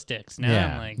mozzarella sticks." Now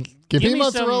Yeah. I'm like, Give me some-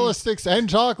 mozzarella sticks and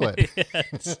chocolate. Yeah,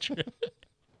 it's true.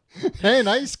 And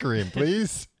ice cream,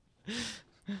 please.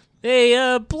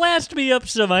 Hey, blast me up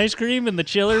some ice cream in the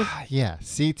chiller. Yeah.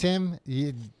 See, Tim?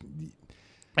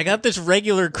 I got this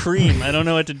regular cream. I don't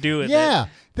know what to do with it. Yeah.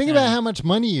 Think about how much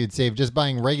money you'd save just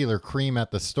buying regular cream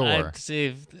at the store. I'd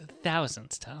save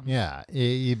thousands, Tom. Yeah.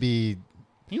 You'd be...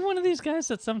 You one of these guys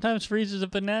that sometimes freezes a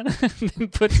banana and then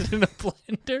puts it in a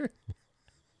blender?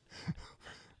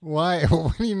 Why?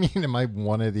 What do you mean am I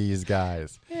one of these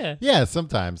guys? Yeah. Yeah,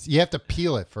 sometimes. You have to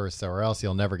peel it first, though, or else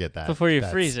you'll never get that Before you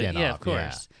that freeze it. skin Yeah, off. of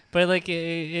course. But like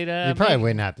it You probably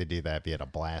wouldn't have to do that if you had a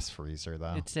blast freezer,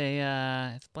 though. it's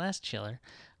a blast chiller.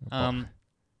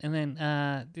 And then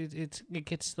it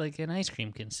gets like an ice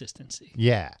cream consistency.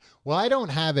 Yeah. Well, I don't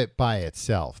have it by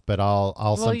itself, but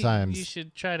I'll sometimes. You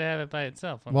should try to have it by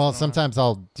itself. once in a Well, while. sometimes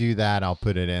I'll do that. I'll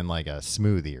put it in like a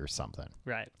smoothie or something.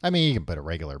 Right. I mean, you can put a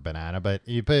regular banana, but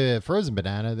you put a frozen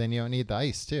banana, then you don't need the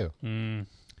ice too.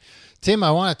 Tim,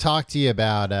 I want to talk to you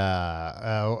about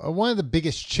one of the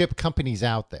biggest chip companies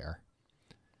out there.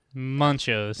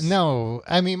 Munchos. No,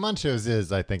 I mean Munchos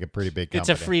is, I think, a pretty big It's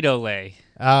company. a Frito-Lay.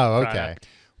 Oh, okay. product.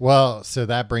 Well, so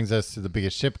that brings us to the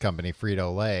biggest chip company,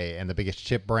 Frito-Lay, and the biggest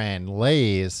chip brand,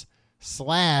 Lay's /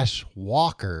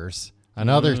 Walkers.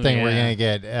 Another thing we're yeah. going to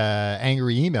get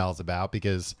angry emails about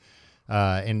because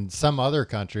in some other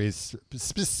countries,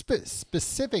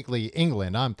 specifically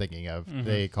England, I'm thinking of,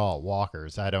 they call it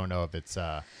Walkers. I don't know if it's...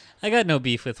 I got no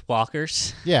beef with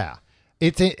Walkers. Yeah.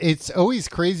 It's always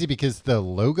crazy because the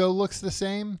logo looks the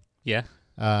same. Yeah.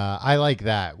 I like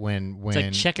that when It's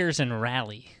like Checkers and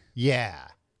Rally. yeah,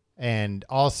 and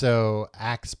also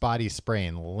Axe body spray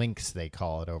and Lynx they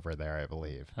call it over there, I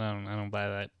believe. I don't buy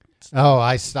that. Oh,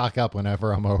 I stock up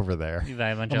whenever I'm over there. You buy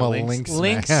a bunch I'm of a Lynx. Lynx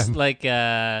Lynx man. like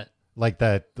Like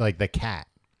the cat.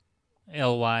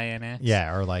 LYNX.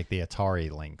 Yeah, or like the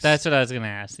Atari Lynx. That's what I was gonna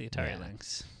ask. The Atari Yeah.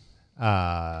 Lynx.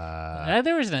 uh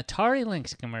There was an Atari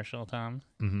Lynx commercial, Tom.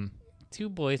 mhm. Two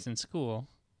boys in school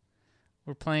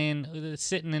were playing,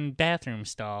 sitting in bathroom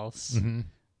stalls, Mhm.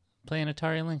 playing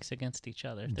Atari Lynx against each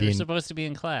other. Do They're you- supposed to be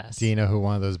in class. Do you know who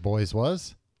one of those boys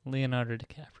was? Leonardo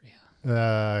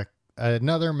DiCaprio.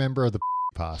 Another member of the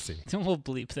posse. We'll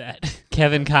bleep that.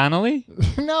 Kevin Connolly?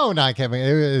 No, not Kevin.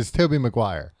 It was Tobey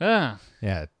Maguire. Ah,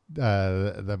 Yeah,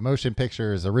 the motion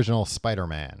picture's original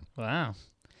Spider-Man. wow.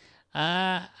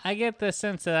 I get the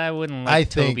sense that I wouldn't I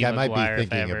like think Tobey I might be Maguire if I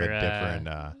thinking of ever, a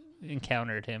different.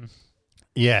 encountered him.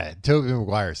 Yeah, Tobey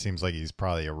Maguire seems like he's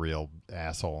probably a real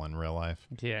asshole in real life,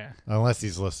 Yeah. unless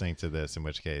he's listening to this, in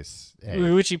which case, hey.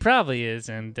 Which he probably is,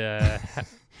 and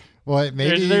Well,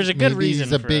 maybe there's a good maybe reason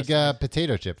he's a for big us.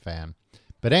 potato chip fan.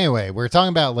 But anyway, we're talking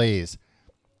about Lay's.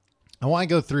 I want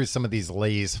to go through some of these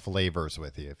Lay's flavors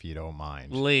with you, if you don't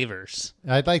mind. lavers.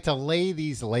 I'd like to lay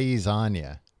these Lay's on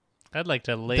you. I'd like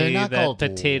to They're lay not that called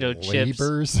potato chips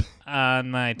labors. on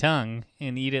my tongue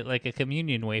and eat it like a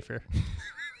communion wafer.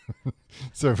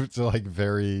 So it's like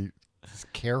very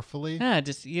carefully. Yeah,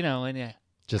 just and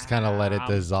Just kind of let it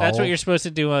dissolve. That's what you're supposed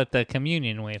to do with the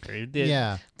communion wafer.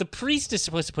 Yeah. The priest is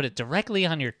supposed to put it directly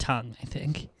on your tongue, I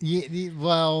think.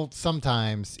 Well,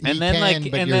 sometimes. And He then can,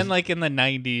 but you're- like in the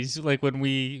 90s, like when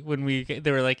we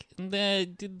they were like they'll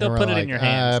we're put it like, in your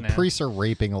hands now. Priests are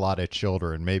raping a lot of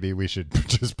children. Maybe we should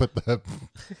just put the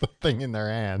thing in their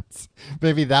hands.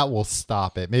 Maybe that will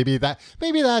stop it. Maybe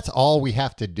that's all we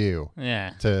have to do Yeah.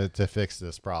 to fix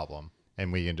this problem,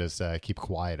 and we can just keep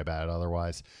quiet about it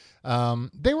otherwise.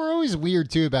 They were always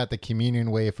weird too about the communion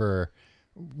wafer,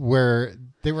 where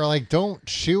they were like, don't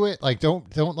chew it, like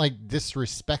don't like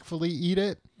disrespectfully eat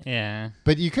it. Yeah.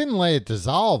 But you couldn't let it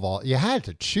dissolve all. You had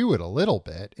to chew it a little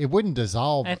bit. It wouldn't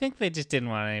dissolve. I think they just didn't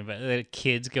want anybody, the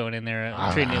kids going in there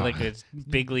treating it like a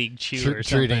big league chew or something.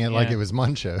 Treating it like yeah. it was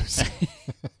Munchos.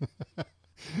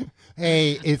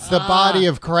 Hey, it's the body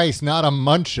of Christ, not a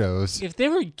Munchos. If they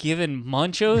were given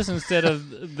Munchos instead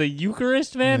of the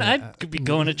Eucharist, man, I'd be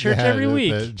going to church Yeah, every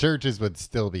week. The churches would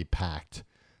still be packed.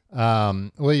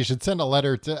 Well, you should send a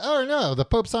letter to. Oh no, the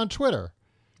Pope's on Twitter.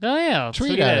 Oh yeah, I'll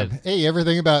Tweet at him. Hey,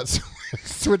 everything about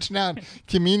switching out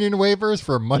communion waivers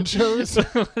for Munchos?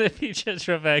 What if he just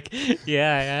wrote back,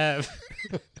 yeah, I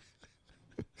have.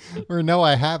 Or no,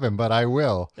 I haven't, but I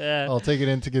will. Yeah. I'll take it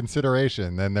into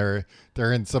consideration. Then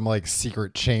they're in some like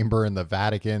secret chamber in the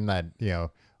Vatican that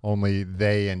only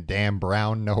they and Dan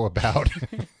Brown know about.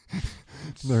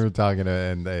 They're talking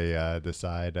and they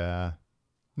decide,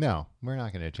 no, we're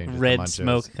not going to change it. Red to Munchos.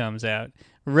 smoke comes out.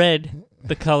 Red,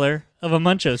 the color of a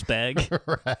Munchos bag.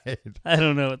 Right. I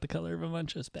don't know what the color of a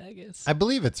Munchos bag is. I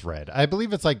believe it's red. I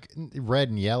believe it's like red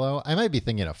and yellow. I might be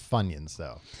thinking of Funyuns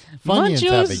though. Funyuns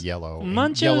have a yellow and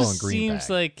green seems bag.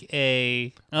 like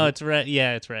a. Oh, it's red.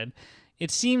 Yeah, it's red.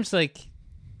 It seems like.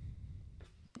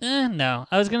 No,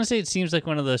 I was gonna say it seems like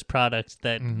one of those products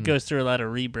that goes through a lot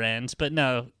of rebrands, but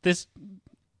no, this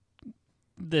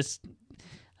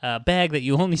bag that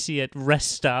you only see at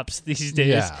rest stops these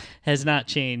days has not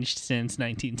changed since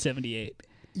 1978.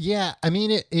 Yeah, I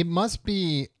mean, it must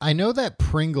be. I know that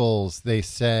Pringles, they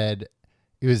said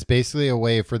it was basically a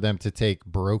way for them to take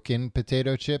broken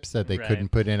potato chips that they couldn't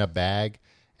put in a bag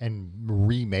and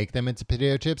remake them into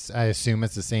potato chips. I assume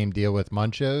it's the same deal with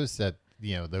Munchos, that,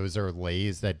 those are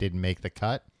Lay's that didn't make the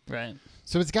cut. Right.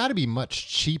 So it's got to be much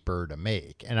cheaper to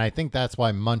make. And I think that's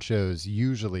why Munchos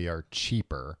usually are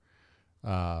cheaper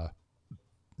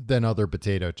than other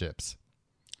potato chips.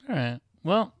 All right.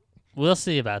 Well, we'll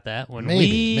see about that when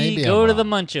Maybe we go I'm to the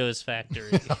wrong. Munchos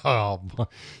factory. Oh,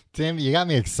 Tim, you got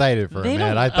me excited for They a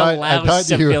minute. don't I thought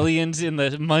you. civilians in the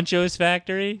Munchos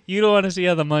factory. You don't want to see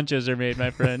how the Munchos are made, my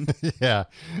friend. Yeah,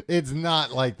 it's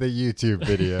not like the YouTube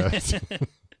videos.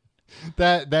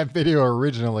 That video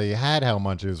originally had how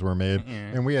Munchos were made,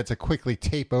 and we had to quickly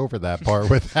tape over that part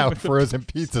with how frozen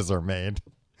pizzas are made,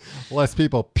 lest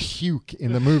people puke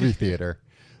in the movie theater.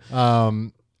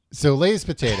 So Lay's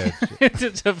potato.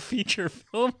 It's a feature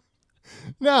film.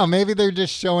 No, maybe they're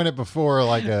just showing it before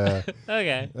like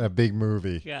Okay. a big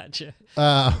movie. Gotcha.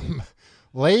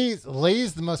 Lay's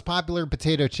the most popular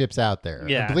potato chips out there.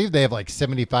 Yeah. I believe they have like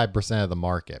 75% of the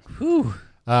market. Whew.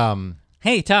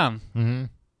 Hey, Tom. Mm-hmm.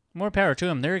 More power to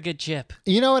them. They're a good chip.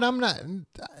 You know what? I'm not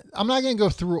going to go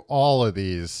through all of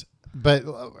these,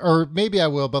 or maybe I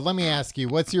will. But let me ask you,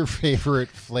 what's your favorite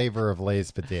flavor of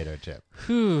Lay's potato chip?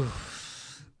 Whew.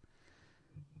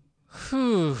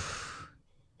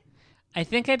 I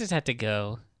think I just have to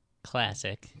go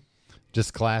classic.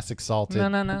 Just classic salted?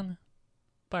 No.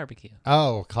 Barbecue.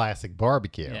 Oh, classic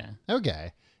barbecue. Yeah.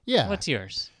 Okay. Yeah. What's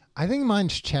yours? I think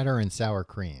mine's cheddar and sour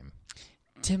cream.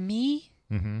 To me,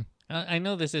 Mm-hmm. I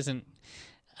know this isn't.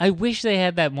 I wish they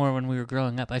had that more when we were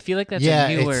growing up. I feel like that's Yeah,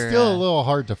 a newer. it's still a little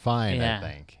hard to find, yeah. I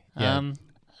think. Yeah.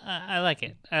 I like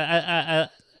it. I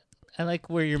like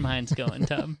where your mind's going,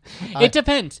 Tom. It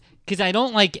depends, because I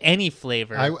don't like any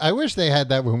flavor. I wish they had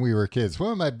that when we were kids.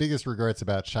 One of my biggest regrets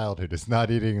about childhood is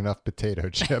not eating enough potato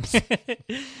chips.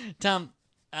 Tom,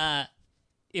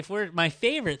 my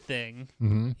favorite thing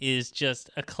Mm-hmm. is just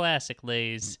a classic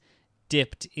Lay's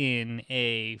dipped in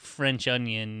a French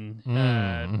onion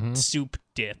soup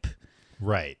dip.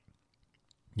 Right.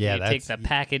 Yeah, You take the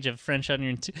package of French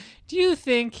onion soup. Do you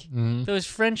think those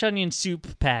French onion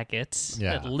soup packets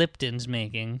that Lipton's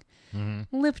making,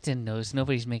 Lipton knows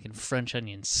nobody's making French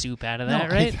onion soup out of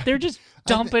that, right? They're just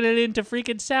dumping it into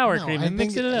freaking sour cream and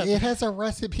mixing it up. It has a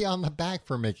recipe on the back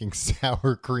for making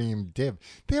sour cream dip.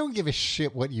 They don't give a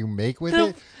shit what you make with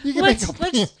it. You can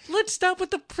Let's stop with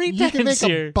the you pretense can make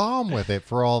here. a bomb with it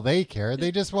for all they care.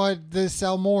 They just want to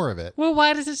sell more of it. Well,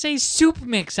 why does it say soup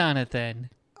mix on it then?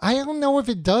 I don't know if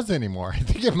it does anymore. I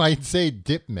think it might say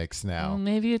dip mix now. Well,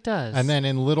 maybe it does. And then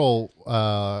in little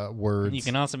words. You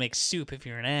can also make soup if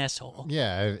you're an asshole.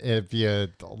 Yeah, if you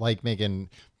like making.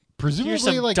 Presumably, You're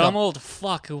some like dumb old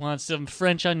fuck who wants some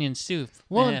French onion soup.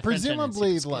 Well, French onion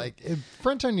presumably, soup's good. like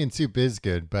French onion soup is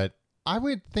good, but I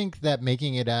would think that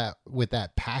making it with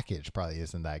that package probably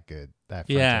isn't that good. That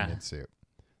French onion soup.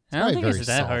 I don't think probably it's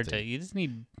that hard salty. to. You just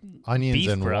need Onions beef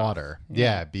and broth. water. Yeah.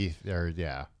 Yeah, beef or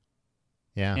yeah.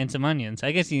 and some onions.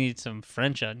 I guess you need some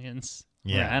French onions.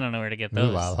 Yeah. I don't know where to get Ooh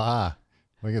those. la la.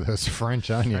 Look at those French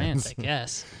onions. France, I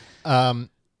guess.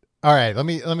 All right, let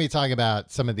me talk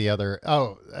about some of the other.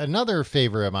 Oh, another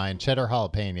favorite of mine, cheddar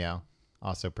jalapeno,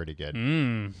 also pretty good.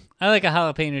 I like a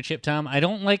jalapeno chip, Tom. I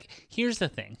don't like. Here's the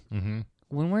thing. Mm-hmm.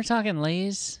 When we're talking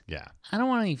Lay's, Yeah. I don't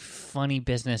want any funny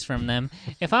business from them.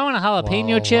 If I want a jalapeno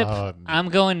Whoa, chip, whoa. I'm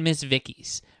going Miss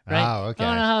Vicky's. Right? Oh, If I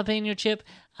want a jalapeno chip,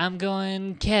 I'm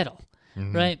going Kettle.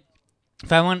 Right?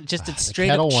 If I want just a The straight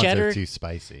kettle up ones cheddar, are too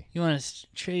spicy. you want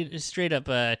a straight up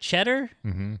cheddar?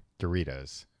 Mm-hmm.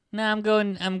 Doritos. No, I'm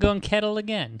going Kettle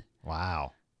again.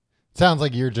 Wow. Sounds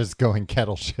like you're just going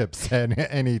kettle chips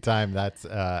anytime that's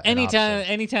an option.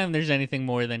 Anytime there's anything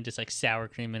more than just like sour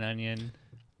cream and onion.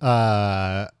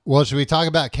 Well, should we talk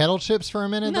about kettle chips for a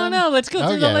minute? No, then? let's go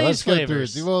through the Lay's let's go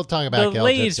flavors. through. We'll talk about The kettle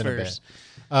Lay's chips in first.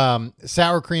 a bit.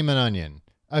 Sour cream and onion,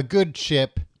 a good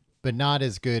chip, but not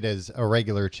as good as a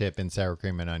regular chip in sour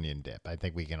cream and onion dip. I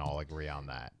think we can all agree on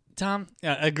that. Tom,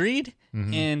 agreed.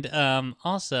 Mm-hmm. And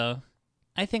also,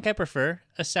 I think I prefer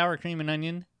a sour cream and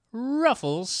onion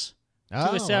Ruffles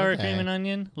to a sour cream and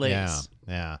onion Lay's.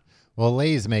 Yeah. Well,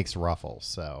 Lay's makes Ruffles,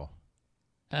 so.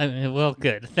 Well,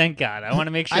 good. Thank God. I want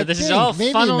to make sure I this is think, all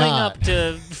maybe funneling not. up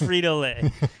to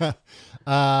Frito-Lay.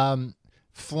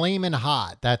 Flamin'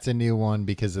 Hot. That's a new one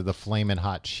because of the Flamin'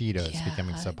 Hot Cheetos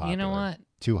becoming so popular. You know what?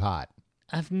 Too hot.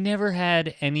 I've never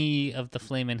had any of the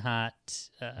Flamin' Hot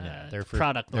They're for,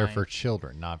 product They're line. for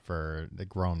children, not for the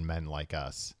grown men like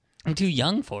us. I'm too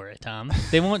young for it, Tom.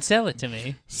 They won't sell it to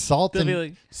me. Salt They'll and be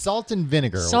like, salt and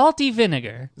vinegar. Salty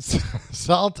vinegar.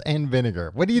 Salt and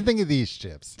vinegar. What do you think of these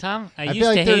chips? Tom, I feel used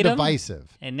like to they're hate them,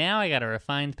 divisive. and now I got a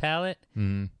refined palate.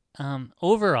 Mm-hmm.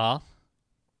 Overall,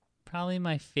 probably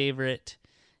my favorite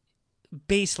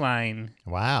baseline.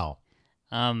 Wow.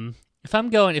 If I'm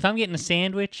getting a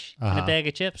sandwich and Uh-huh. a bag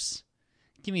of chips,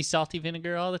 give me salty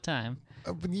vinegar all the time.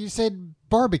 But you said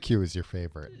barbecue is your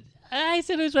favorite. I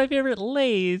said it was my favorite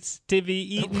Lay's to be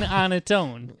eaten on its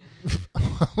own.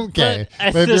 Okay. But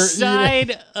at But if the you're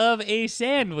side of a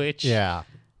sandwich, yeah.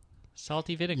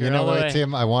 salty vinegar. You know all the what, way.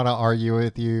 Tim? I want to argue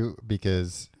with you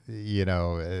because,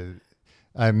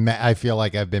 I feel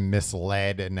like I've been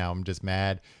misled and now I'm just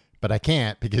mad. But I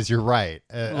can't because you're right.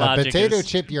 A Logic potato is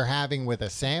chip you're having with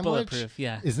a sandwich Bulletproof,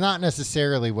 yeah. is not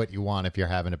necessarily what you want if you're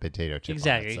having a potato chip.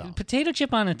 Exactly. On its own. Potato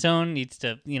chip on its own needs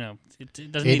to,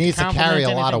 it doesn't It need needs to complement carry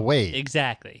a lot of anything. weight.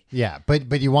 Exactly. Yeah,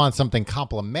 but you want something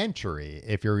complimentary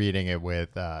if you're eating it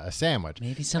with a sandwich.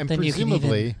 Maybe And something you can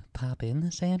presumably, even pop in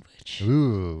the sandwich.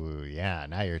 Ooh, yeah,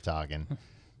 now you're talking.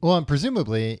 Well, and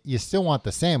presumably, you still want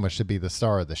the sandwich to be the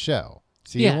star of the show.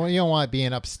 So Yeah. you don't want it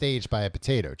being upstaged by a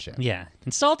potato chip. Yeah.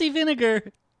 And salty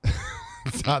vinegar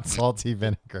It's not salty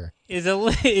vinegar.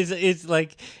 is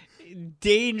like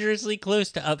dangerously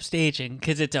close to upstaging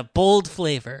because it's a bold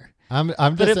flavor. I'm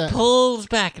But just it pulls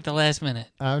back at the last minute.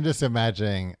 I'm just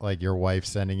imagining like your wife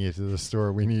sending you to the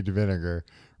store. We need vinegar,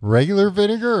 regular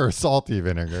vinegar or salty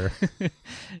vinegar.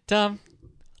 Tom, I'll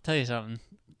tell you something.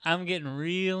 I'm getting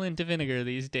real into vinegar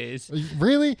these days.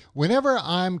 Really? Whenever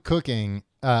I'm cooking,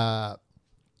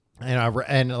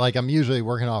 and like I'm usually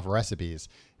working off recipes,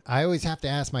 I always have to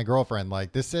ask my girlfriend,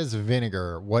 like, this says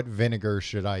vinegar. What vinegar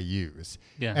should I use?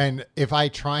 Yeah. And if I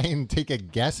try and take a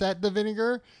guess at the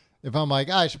vinegar, if I'm like,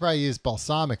 I should probably use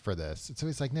balsamic for this, it's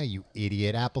always like, no, you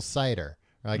idiot, apple cider.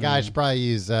 Or like, I should probably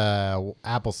use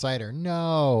apple cider.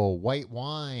 No, white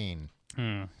wine.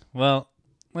 Well,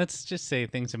 let's just say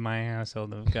things in my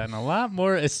household have gotten a lot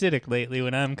more acidic lately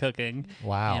when I'm cooking.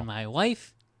 Wow. And my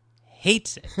wife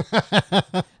hates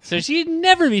it. So she'd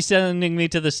never be sending me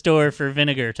to the store for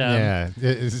vinegar, Tom. Yeah.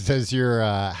 Does your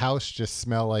house just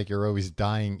smell like you're always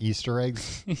dyeing Easter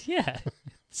eggs? Yeah.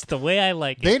 It's the way I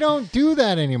like it. They don't do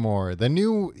that anymore. The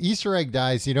new Easter egg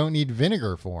dyes, you don't need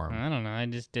vinegar for them. I don't know. I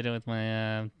just did it with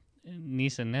my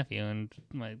niece and nephew, and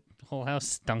my whole house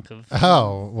stunk of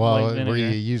Oh, well, white were you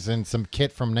vinegar. using some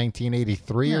kit from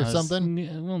 1983 No, or it was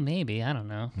something? Well, maybe. I don't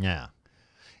know. Yeah.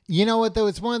 You know what, though?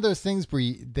 It's one of those things where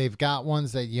they've got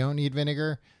ones that you don't need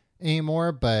vinegar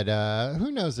anymore, but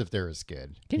who knows if they're as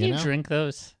good. Can you know? drink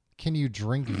those? Can you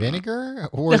drink vinegar?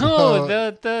 Or No,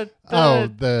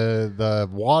 the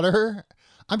water?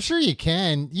 I'm sure you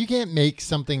can. You can't make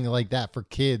something like that for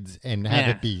kids and have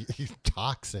Yeah. it be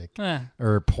toxic Yeah,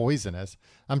 or poisonous.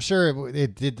 I'm sure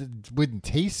it wouldn't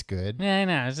taste good. I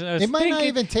know. I was It might not thinking-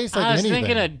 even taste like I was anything.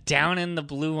 thinking of down in the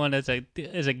blue one as a gag.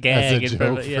 As a in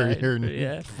front joke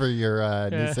of- for your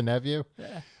niece and nephew.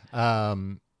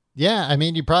 Yeah, I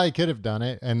mean, you probably could have done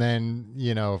it, and then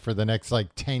for the next like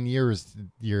 10 years,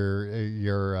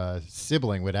 your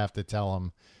sibling would have to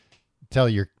tell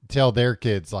their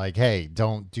kids like, "Hey,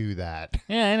 don't do that."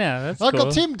 Yeah, I know. That's Uncle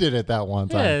cool. Tim did it that one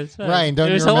time. Yeah, it's fine. Ryan, don't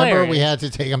It you was remember hilarious. we had to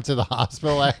take him to the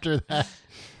hospital after that?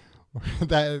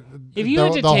 That If you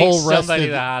had to the take whole rest somebody of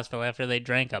to the hospital after they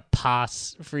drank a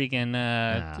pos freaking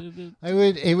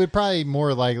it would probably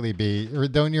more likely be, or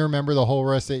don't you remember the whole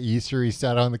rest of Easter? He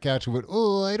sat on the couch and went,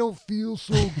 "Oh, I don't feel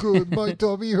so good. My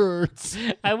tummy hurts."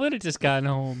 I would have just gotten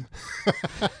home.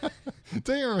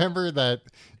 Do you remember that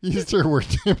Easter where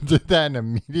Tim did that and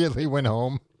immediately went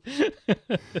home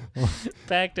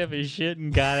Packed up his shit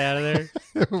and got out of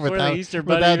there. without, Easter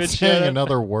Bunny without even saying showed up?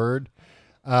 another word?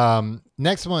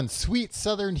 Next one, Sweet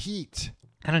Southern Heat.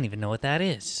 I don't even know what that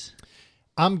is.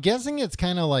 I'm guessing it's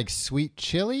kind of like sweet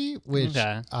chili, which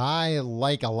Okay. I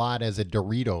like a lot as a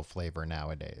Dorito flavor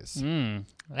nowadays. I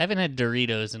haven't had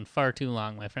Doritos in far too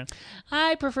long, my friend.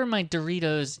 I prefer my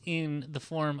Doritos in the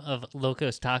form of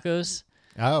Locos Tacos.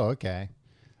 Oh, okay.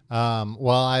 Well,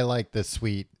 I like the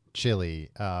sweet chili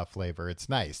flavor. It's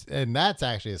nice, and that's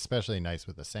actually especially nice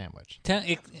with a sandwich.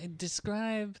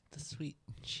 Describe the sweet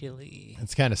chili.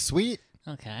 It's kind of sweet,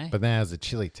 Okay. but then it has a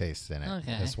chili taste in it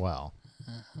Okay. as well.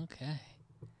 Okay.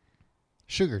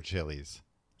 Sugar chilies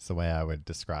is the way I would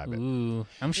describe it. Ooh,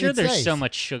 I'm sure It's there's nice. so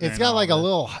much sugar. It's in got all like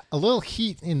of a little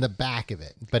heat in the back of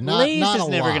it, but it. not Lay's not is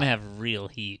a never lot. gonna have real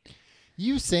heat.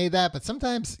 You say that, but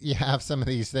sometimes you have some of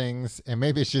these things, and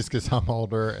maybe it's just because I'm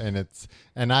older,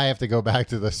 and I have to go back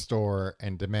to the store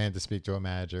and demand to speak to a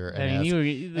manager. And I mean,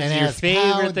 ask, this and is your ask,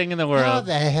 favorite thing in the How world.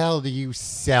 the hell do you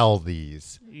sell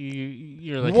these?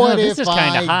 You're like, What oh, this if is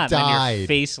kind I of hot. And then your died?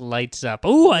 face lights up.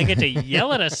 Ooh, I get to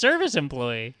yell at a service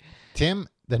employee. Tim,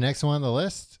 the next one on the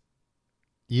list,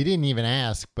 you didn't even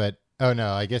ask, but oh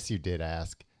no, I guess you did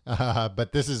ask.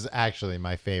 But this is actually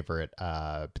my favorite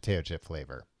potato chip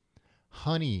flavor,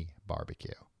 honey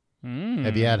barbecue.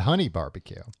 Have you had honey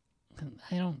barbecue?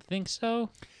 I don't think so.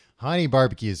 Honey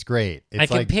barbecue is great. It's I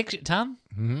can like, picture Tom.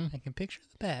 Mhm. I can picture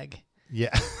the bag.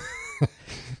 Yeah.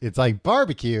 It's like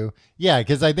barbecue. Yeah,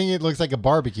 because I think it looks like a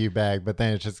barbecue bag, but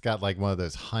then it's just got like one of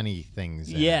those honey things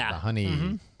in it. Yeah. The honey,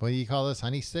 Mhm. what do you call this?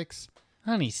 Honey sticks?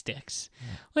 Honey sticks.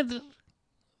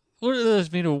 What are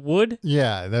those made of wood?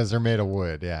 Yeah, those are made of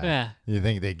wood. Yeah. Yeah. You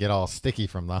think they get all sticky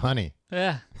from the honey.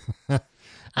 Yeah.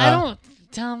 I don't,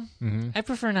 Tom. Mhm. I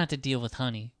prefer not to deal with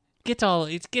honey. It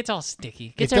gets all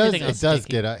sticky. Gets It does, everything else it does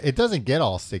sticky. it doesn't get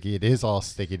all sticky. It is all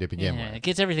sticky to begin Yeah, with. it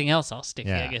gets everything else all sticky,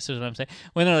 Yeah. I guess is what I'm saying.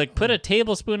 When they're like, put a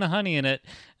tablespoon of honey in it,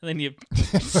 and then you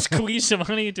squeeze some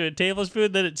honey into a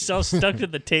tablespoon, then it's all stuck to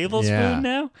the tablespoon Yeah.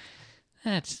 now?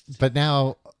 That's But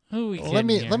now who we let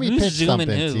me Who's pitch zooming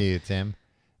something who? to you, Tim.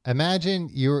 Imagine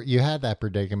you had that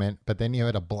predicament, but then you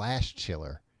had a blast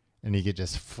chiller, and you could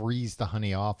just freeze the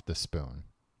honey off the spoon.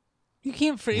 You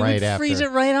can't freeze Right it. Would freeze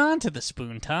after. it right onto the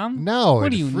spoon, Tom. No, What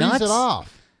it'd are you, freeze nuts? it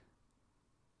off.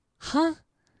 Huh?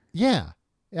 Yeah,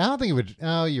 I don't think it would.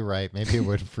 Oh, you're right. Maybe it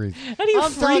would freeze. How do you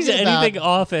I'm freeze talking anything about-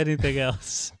 off anything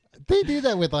else? They do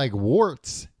that with like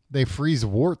warts. They freeze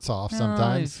warts off No,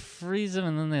 sometimes. they freeze them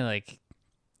and then they like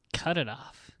cut it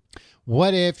off.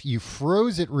 What if you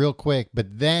froze it real quick,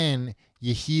 but then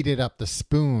you heated up the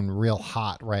spoon real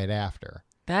hot right after?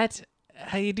 That's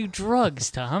how you do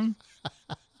drugs, Tom.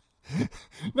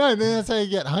 No, that's how you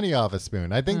get honey off a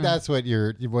spoon. I think that's what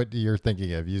you're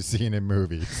thinking of. You've seen in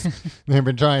movies. They've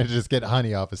been trying to just get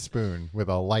honey off a spoon with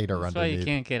a lighter That's why you underneath.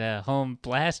 can't get a home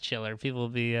blast chiller. People will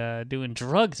be doing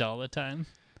drugs all the time.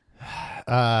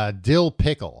 Dill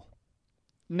pickle.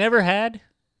 Never had,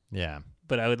 Yeah.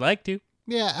 but I would like to.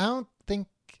 Yeah, I don't think.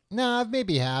 No, I've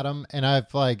maybe had them, and I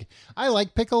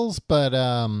like pickles, but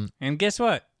And guess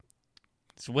what?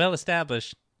 It's well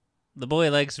established. The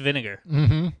boy likes vinegar.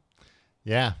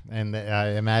 yeah, and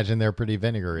I imagine they're pretty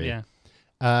vinegary.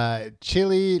 Yeah.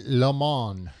 Chili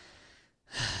limon,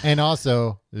 and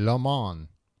also lemon.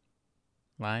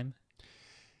 Lime.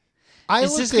 I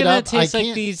Is looked this it gonna up. taste I like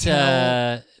can't these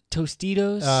tell.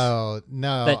 Tostitos Oh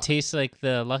no! that taste like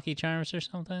the Lucky Charms or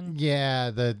something? Yeah,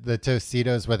 the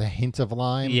Tostitos with a hint of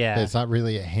lime. Yeah. It's not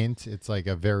really a hint. It's like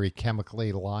a very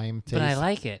chemically lime taste. But I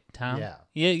like it, Tom. Yeah.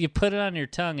 You put it on your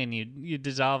tongue and you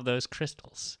dissolve those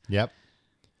crystals. Yep.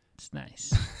 It's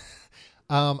nice.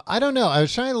 I don't know. I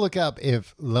was trying to look up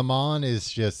if limon is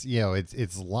just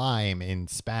it's lime in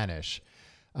Spanish.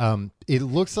 It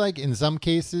looks like in some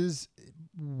cases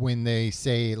when they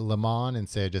say lemon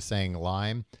instead of just saying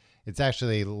lime, it's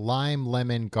actually lime,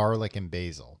 lemon, garlic, and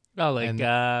basil. Oh, like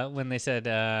when they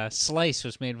said slice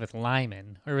was made with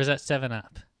limen, or was that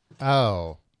 7-Up?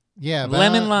 Oh, yeah. But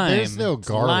Lemon lime. There's no It's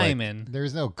garlic. limen.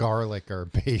 There's no garlic or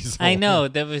basil. I know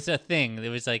there was a thing.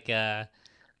 There was like it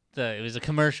was a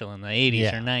commercial in the 80s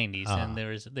Yeah. or 90s,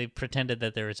 and they pretended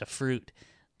that there was a fruit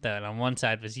that on one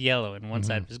side was yellow and one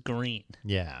side was green.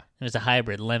 Yeah. It was a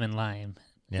hybrid lemon lime,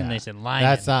 Yeah. and they said lime.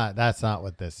 That's not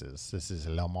what this is. This is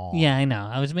lemon. Yeah, I know.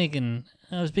 I was being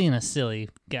a silly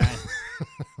guy.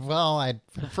 Well, I'd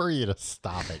prefer you to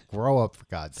stop it. Grow up, for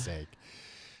God's sake.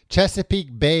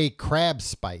 Chesapeake Bay crab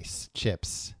spice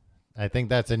chips. I think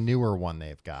that's a newer one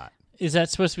they've got. Is that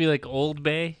supposed to be like Old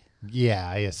Bay? Yeah,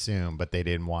 I assume, but they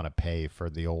didn't want to pay for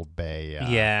the Old Bay.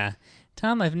 Yeah.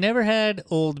 Tom, I've never had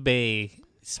Old Bay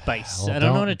spice. Well, I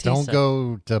don't know what it tastes Don't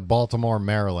go to Baltimore,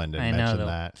 Maryland and like. I know, mention they'll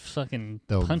that. fucking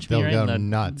They'll punch me right go in the...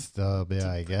 nuts. They'll be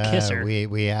like, kisser.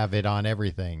 we have it on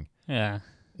everything Yeah.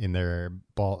 in their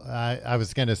I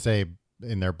was going to say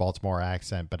in their Baltimore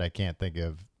accent, but I can't think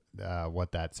of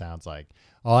what that sounds like.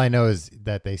 All I know is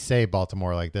that they say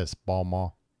Baltimore like this,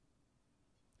 Baltimore.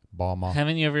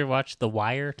 Haven't you ever watched The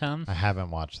Wire, Tom? I haven't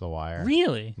watched The Wire.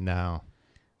 Really? No.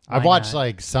 Why I've watched not?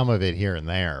 like some of it here and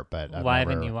there, but Why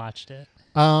haven't you watched it?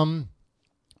 One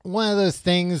of those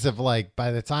things of like,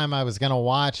 by the time I was going to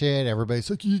watch it, everybody's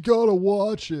like, you got to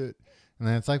watch it. And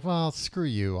then it's like, well, screw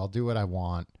you. I'll do what I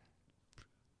want.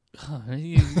 Oh,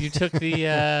 you took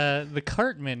the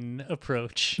Cartman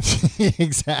approach.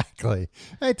 Exactly.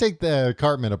 I take the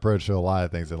Cartman approach to a lot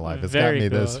of things in life. It's Very got me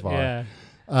this cool, far.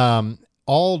 Yeah.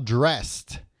 All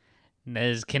dressed.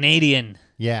 As Canadian.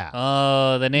 Yeah.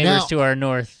 Oh, the neighbors Now- to our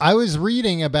north. I was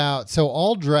reading about, so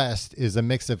all dressed is a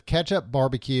mix of ketchup,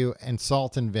 barbecue, and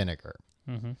salt and vinegar.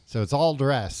 Mm-hmm. So it's all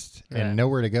dressed Right. and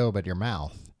nowhere to go but your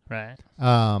mouth. Right.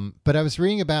 But I was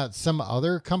reading about some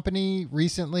other company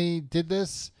recently did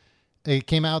this. It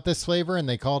came out this flavor and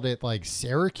they called it like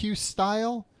Syracuse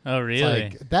style. Oh, It's really?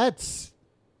 like, that's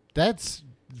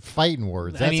fighting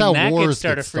words. That's I mean, how that wars could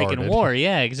start get a freaking started. war.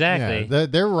 Yeah, exactly. Yeah,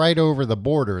 they're right over the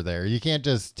border there. You can't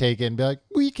just take it and be like,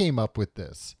 we came up with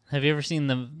this. Have you ever seen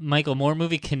the Michael Moore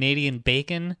movie Canadian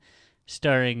Bacon,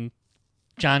 starring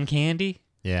John Candy?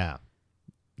 Yeah.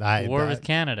 War with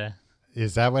Canada.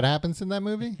 Is that what happens in that I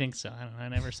movie? think so. I don't know. I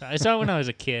never saw it. I saw it when I was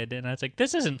a kid, and I was like,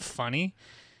 this isn't funny.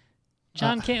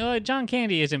 John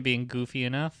Candy isn't being goofy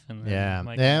enough. And then Yeah.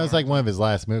 Michael Yeah, it was Moore- like one of his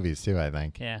last movies too, I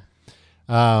think. Yeah.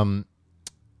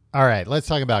 All right, let's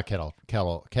talk about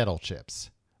kettle chips.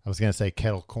 I was going to say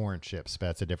kettle corn chips, but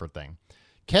that's a different thing.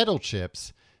 Kettle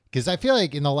chips, because I feel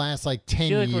like in the last like 10 I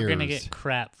feel like years. we're going to get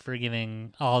crap for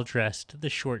giving All Dressed the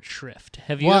short shrift.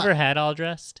 Have you Well, ever had All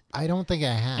Dressed? I don't think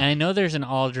I have. And I know there's an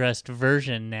All Dressed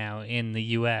version now in the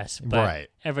U.S., but Right.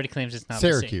 everybody claims it's not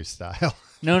Syracuse style. the same.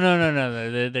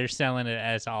 No. They're selling it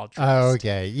as All Dressed. Oh,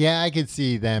 okay. Yeah, I could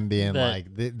see them being But- like,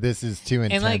 this is too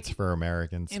intense like- for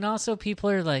Americans. And also, people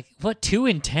are like, "What? Too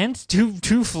intense? Too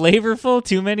flavorful?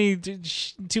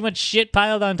 Too much shit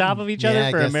piled on top of each other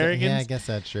I for guess Americans?" Yeah, I guess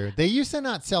that's true. They used to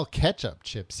not sell ketchup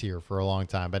chips here for a long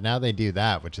time, but now they do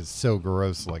that, which is so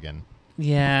gross looking.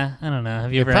 Yeah, I don't know.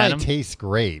 Have you It ever had probably them? tastes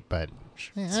great, but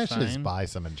It's I should just fine. buy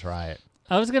some and try it.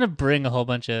 I was gonna bring a whole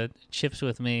bunch of chips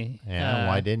with me. Yeah,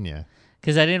 why didn't you?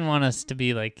 Because I didn't want us to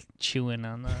be like chewing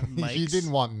on the mics. You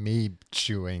didn't want me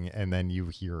chewing and then you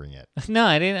hearing it. No,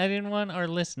 I didn't want our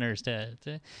listeners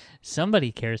to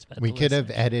somebody cares about. We the could have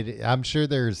listeners. edited. I'm sure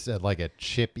there's like a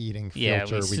chip eating filter. Yeah,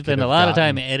 we could spend have a lot of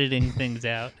gotten. time editing things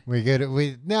out. You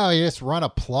just run a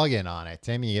plug-in on it,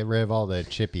 Tim. You get rid of all the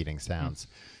chip eating sounds.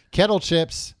 Kettle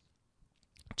chips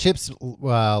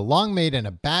long made in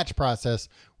a batch process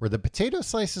where the potato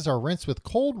slices are rinsed with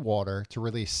cold water to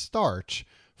release starch,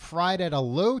 fried at a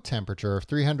low temperature of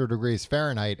 300 degrees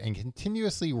Fahrenheit, and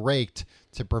continuously raked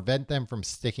to prevent them from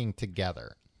sticking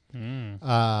together. And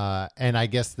I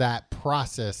guess that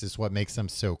process is what makes them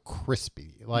so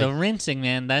crispy. Like, The rinsing,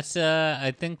 man. That's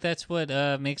I think that's what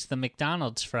makes the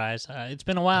McDonald's fries. It's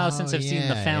been a while since I've seen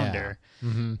the yeah, founder,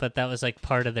 Mhm. but that was like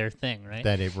part of their thing, right?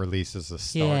 that it releases the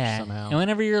starch somehow. And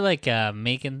whenever you're like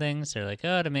making things, they're like,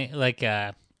 oh, to make like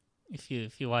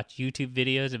if you watch YouTube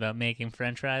videos about making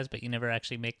French fries, but you never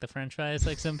actually make the French fries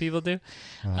like some people do.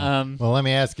 Well, let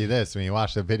me ask you this: when you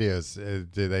watch the videos,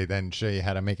 do they then show you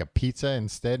how to make a pizza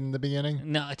instead in the beginning?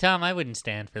 No, Tom, I wouldn't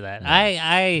stand for that.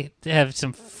 I have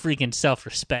some freaking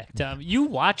self-respect. Tom, you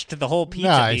watched the whole pizza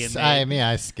No, being made.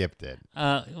 I skipped it.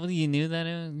 Well, you knew that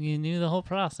you knew the whole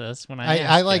process when I I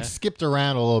asked like ya. skipped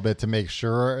around a little bit to make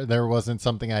sure there wasn't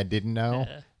something I didn't know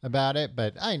about it,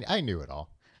 but I knew it all.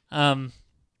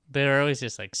 they're always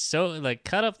just like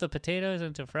cut up the potatoes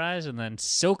into fries and then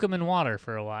soak them in water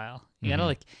for a while. You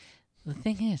gotta the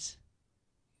thing is,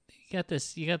 you got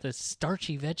this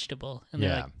starchy vegetable, and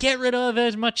they're like, get rid of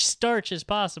as much starch as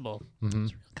possible. It's a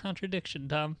real contradiction,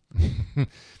 Tom.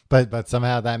 but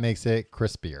somehow that makes it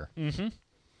crispier.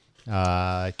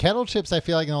 Kettle chips, I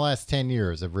feel like in the last 10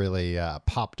 years have really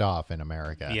popped off in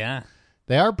America. Yeah,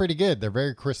 they are pretty good. They're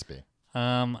very crispy.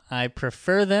 I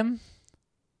prefer them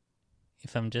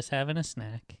if I'm just having a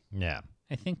snack. Yeah.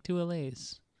 I think to a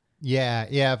Lay's. Yeah.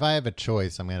 If I have a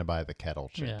choice, I'm going to buy the kettle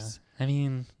chips. Yeah. I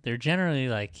mean, they're generally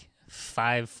like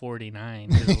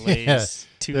 $5.49 to the Lay's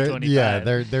 $2.25. Yeah,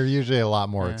 they're usually a lot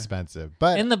more expensive.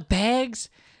 But and the bags,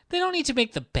 they don't need to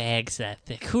make the bags that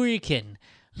thick. Who are you kidding?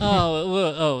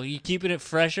 Oh, you keeping it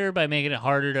fresher by making it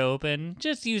harder to open?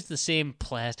 Just use the same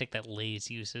plastic that Lay's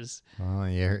uses. Oh,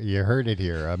 you heard it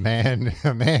here. A man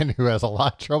who has a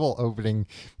lot of trouble opening.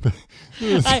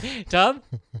 Tom,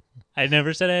 I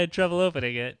never said I had trouble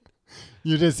opening it.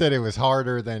 You just said it was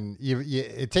harder than you.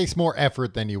 It takes more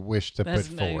effort than you wish to put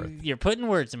forth. You're putting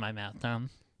words in my mouth, Tom.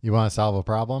 You want to solve a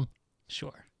problem?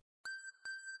 Sure.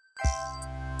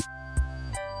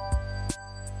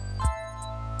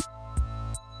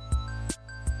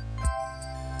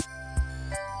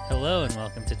 Hello and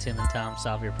welcome to Tim and Tom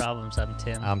Solve Your Problems. I'm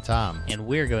Tim. I'm Tom. And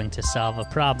we're going to solve a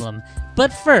problem.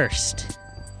 But first,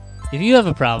 if you have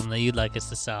a problem that you'd like us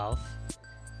to solve,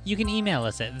 you can email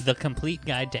us at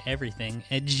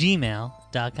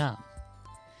thecompleteguidetoeverything@gmail.com.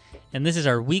 And this is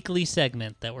our weekly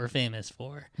segment that we're famous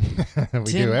for. We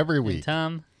do every week. And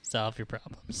Tom, solve your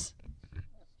problems.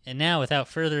 And now, without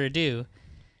further ado,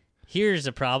 here's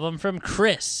a problem from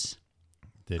Chris.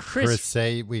 Did Chris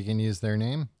say we can use their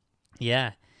name?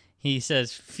 Yeah. He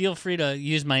says, feel free to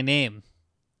use my name.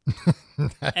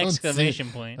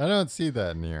 Exclamation point. I don't see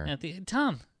that in here.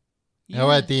 Tom.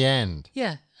 At the end.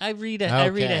 Yeah, I read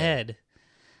ahead.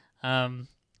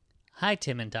 Hi,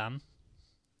 Tim and Tom.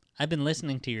 I've been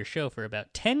listening to your show for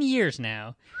about 10 years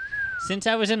now, since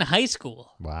I was in high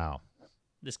school. Wow.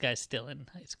 This guy's still in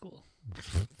high school.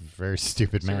 Very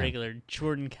stupid man. A regular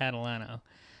Jordan Catalano.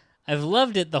 I've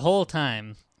loved it the whole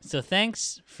time, so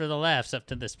thanks for the laughs up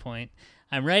to this point.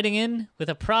 I'm writing in with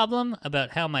a problem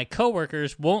about how my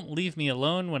coworkers won't leave me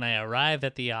alone when I arrive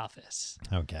at the office.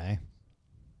 Okay.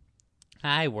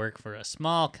 I work for a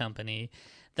small company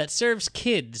that serves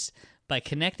kids by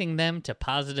connecting them to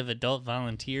positive adult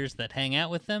volunteers that hang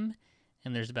out with them,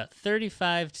 and there's about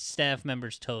 35 staff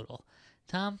members total.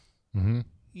 Tom,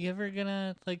 you ever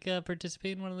gonna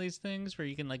participate in one of these things where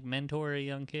you can mentor a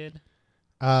young kid?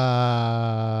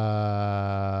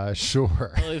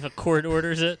 Sure. Well, if a court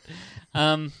orders it.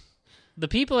 The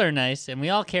people are nice, and we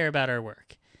all care about our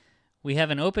work. We have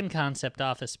an open concept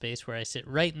office space where I sit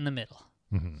right in the middle.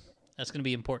 That's going to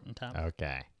be important, Tom.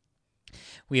 Okay.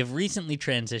 We have recently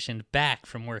transitioned back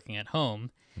from working at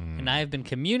home, and I have been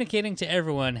communicating to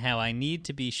everyone how I need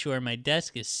to be sure my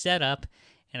desk is set up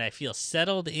and I feel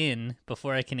settled in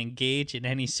before I can engage in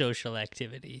any social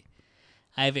activity.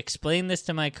 I have explained this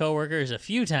to my coworkers a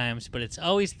few times, but it's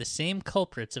always the same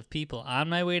culprits of people on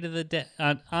my way to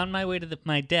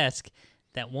my desk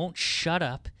that won't shut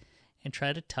up and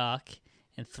try to talk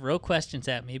and throw questions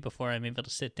at me before I'm able to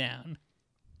sit down.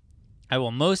 I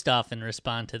will most often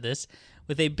respond to this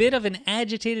with a bit of an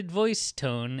agitated voice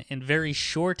tone and very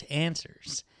short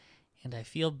answers. And I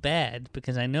feel bad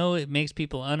because I know it makes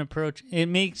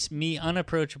me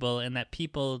unapproachable and that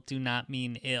people do not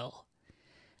mean ill.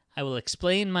 I will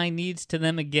explain my needs to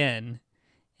them again,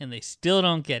 and they still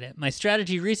don't get it. My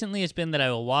strategy recently has been that I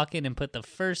will walk in and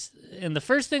the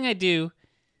first thing I do...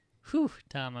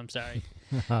 Tom, I'm sorry.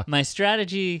 My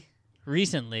strategy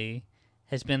recently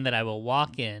has been that I will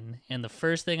walk in, and the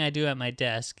first thing I do at my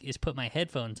desk is put my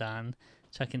headphones on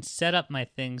so I can set up my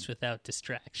things without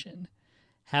distraction.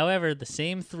 However, the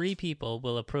same 3 people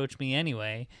will approach me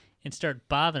anyway and start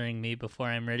bothering me before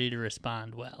I'm ready to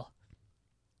respond well.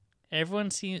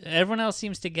 Everyone else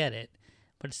seems to get it,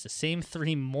 but it's the same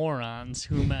 3 morons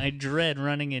whom I dread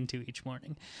running into each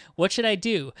morning. What should I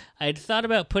do? I had thought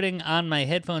about putting on my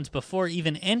headphones before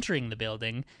even entering the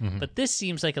building, but this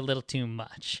seems like a little too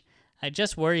much. I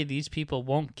just worry these people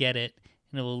won't get it,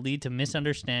 and it will lead to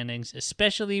misunderstandings,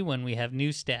 especially when we have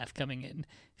new staff coming in.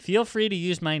 Feel free to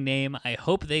use my name. I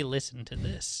hope they listen to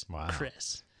this. Wow.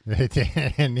 Chris.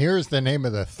 And here's the name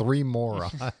of the 3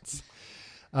 morons.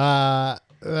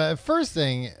 First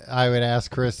thing I would ask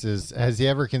Chris is, has he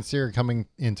ever considered coming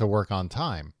into work on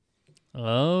time?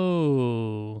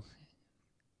 Oh,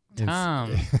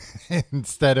 Tom.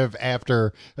 Instead of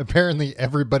after apparently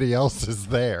everybody else is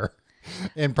there.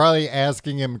 and probably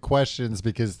asking him questions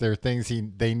because they're things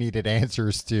they needed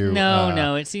answers to.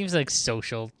 No, it seems like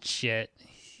social shit.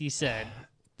 He said.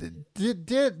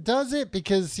 Does it?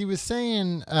 Because he was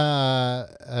saying, what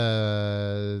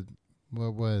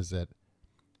was it?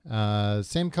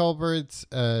 Same culprits.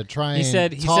 Try. He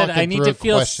said, I need to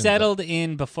feel settled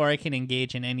in before I can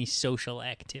engage in any social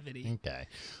activity. Okay.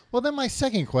 Well, then my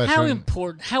second question.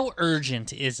 How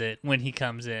urgent is it when he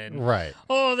comes in? Right.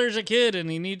 Oh, there's a kid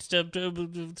and he needs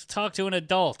to talk to an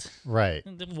adult. Right.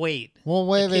 Wait. Well,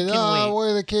 wait. Where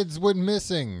are the kids went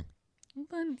missing?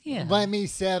 Yeah. Let me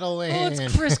settle in.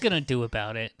 What's Chris going to do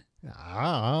about it?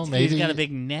 I don't know. Maybe he's got a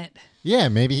big net. Yeah,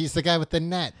 maybe he's the guy with the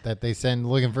net that they send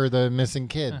looking for the missing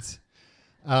kids.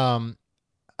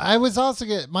 I was also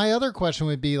my other question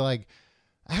would be like,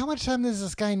 how much time does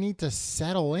this guy need to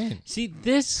settle in? See,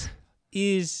 this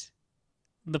is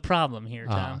the problem here,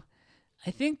 Tom.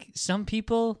 I think some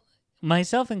people,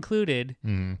 myself included,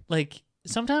 like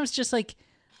sometimes just like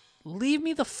leave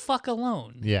me the fuck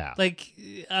alone. Yeah. Like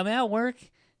I'm at work,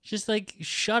 just like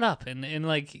shut up and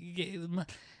like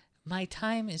my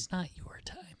time is not your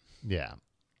time. Yeah.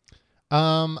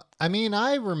 I mean,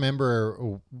 I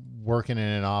remember working in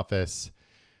an office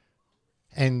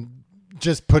and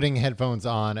just putting headphones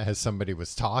on as somebody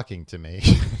was talking to me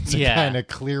to kind of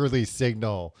clearly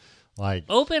signal like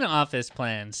open office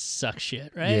plans suck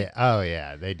shit, right? Yeah. Oh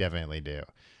yeah, they definitely do.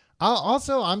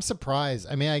 Also, I'm surprised.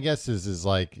 I mean, I guess this is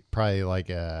like probably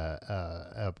like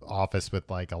a office with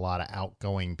like a lot of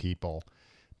outgoing people,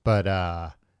 but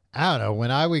I don't know.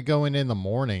 When I would go in the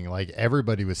morning, like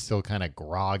everybody was still kind of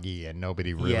groggy and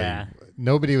nobody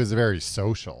was very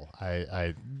social.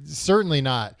 I certainly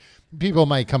not. People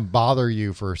might come bother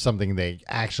you for something they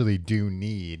actually do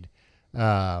need,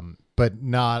 but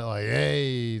not like,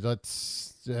 hey,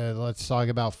 let's talk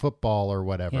about football or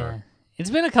whatever. Yeah. It's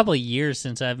been a couple of years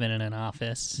since I've been in an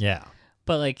office. Yeah.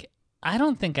 But like, I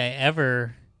don't think I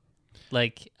ever,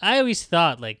 like, I always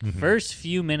thought like first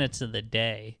few minutes of the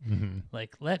day,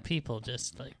 like let people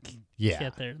just like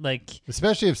get there. Like,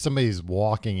 especially if somebody's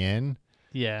walking in.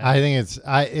 Yeah. I think it's,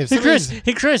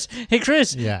 Hey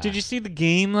Chris. Yeah. Did you see the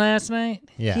game last night?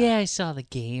 Yeah. Yeah, I saw the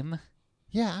game.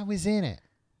 Yeah, I was in it.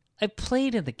 I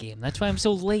played in the game. That's why I'm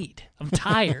so late. I'm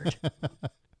tired.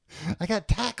 I got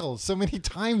tackled so many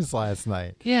times last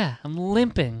night. Yeah, I'm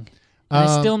limping. And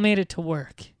I still made it to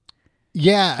work.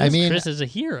 Yeah, I mean, Chris is a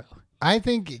hero. I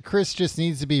think Chris just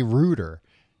needs to be ruder.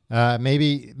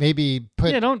 Maybe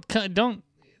put. Yeah, don't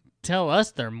tell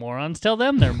us they're morons. Tell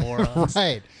them they're morons.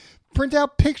 Right. Print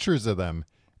out pictures of them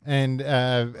and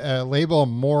label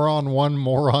moron 1,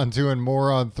 moron 2, and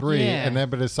moron 3, and then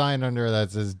put a sign under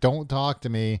that says "Don't talk to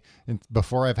me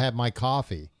before I've had my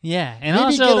coffee." Yeah, and maybe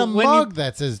also get a mug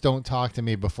that says "Don't talk to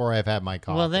me before I've had my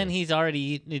coffee." Well, then he's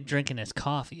already drinking his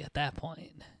coffee at that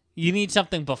point. You need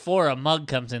something before a mug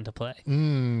comes into play.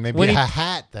 Maybe a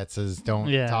hat that says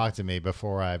 "Don't talk to me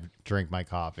before I drink my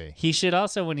coffee." He should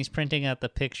also, when he's printing out the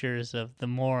pictures of the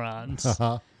morons,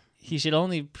 he should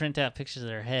only print out pictures of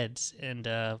their heads and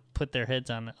put their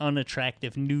heads on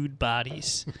unattractive nude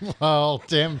bodies. Well,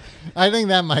 Tim, I think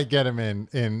that might get him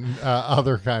in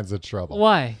other kinds of trouble.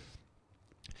 Why?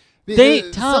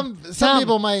 Some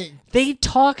people might. They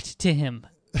talked to him.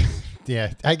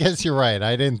 Yeah, I guess you're right.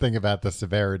 I didn't think about the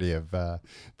severity of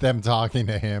them talking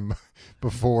to him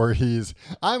before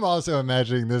I'm also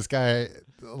imagining this guy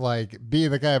like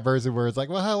being the kind of person where it's like,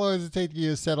 well, how long does it take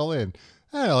you to settle in?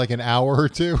 I don't know, like an hour or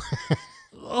two.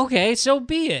 Okay, so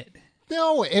be it.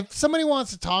 No, if somebody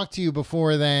wants to talk to you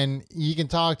before then, you can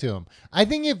talk to them. I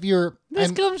think if you're...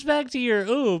 This comes back to your,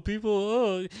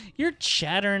 you're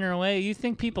chattering away. You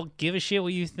think people give a shit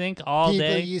what you think all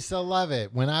day? People used to love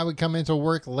it. When I would come into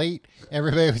work late,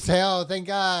 everybody would say, oh, thank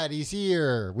God, he's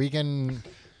here. We can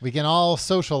all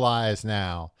socialize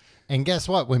now. And guess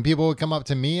what? When people would come up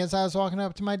to me as I was walking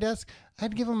up to my desk,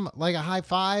 I'd give them like a high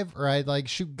five, or I'd like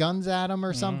shoot guns at them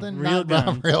or something. Real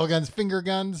guns, finger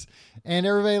guns. And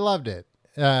everybody loved it.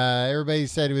 Everybody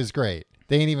said it was great.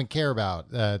 They didn't even care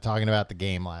about talking about the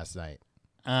game last night.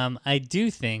 I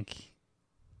do think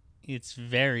it's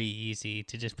very easy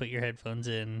to just put your headphones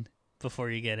in before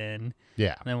you get in.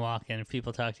 Yeah. And then walk in. If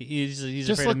people talk to you, you're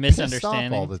just afraid of misunderstanding.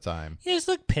 misunderstanding. All the time. You just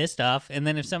look pissed off. And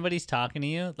then if somebody's talking to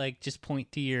you, like just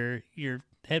point to your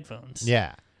headphones.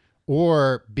 Yeah.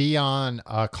 Or be on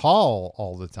a call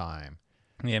all the time.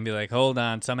 Yeah, and be like, hold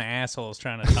on, some asshole's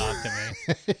trying to talk to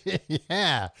me.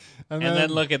 Yeah. And then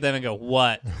look at them and go,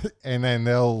 what? And then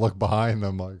they'll look behind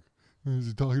them like, is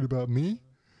he talking about me?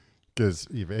 Because,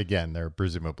 again, they're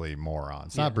presumably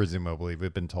morons. Not presumably,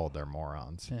 we've been told they're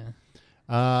morons. Yeah.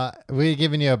 We're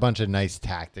giving you a bunch of nice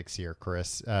tactics here,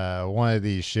 Chris. One of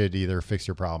these should either fix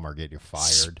your problem or get you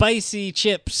fired. Spicy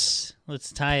chips.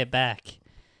 Let's tie it back.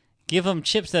 Give them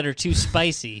chips that are too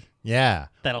spicy. Yeah.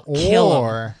 That'll kill them.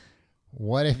 Or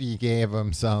what if you gave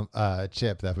them some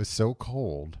chip that was so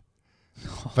cold,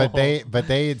 but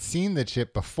they had seen the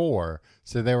chip before,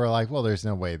 so they were like, well, there's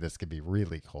no way this could be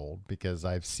really cold because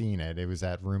I've seen it. It was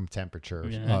at room temperature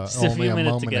Just only a few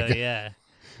minutes moment ago. Yeah.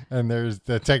 And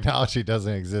the technology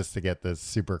doesn't exist to get this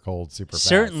super cold, super fast.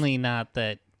 Certainly not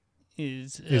that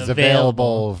is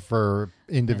available for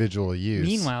individual use.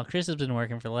 Meanwhile, Chris has been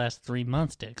working for the last 3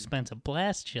 months to expense a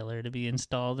blast chiller to be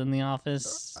installed in the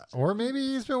office. Or maybe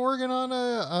he's been working on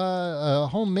a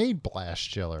homemade blast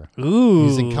chiller. Ooh.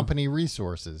 Using company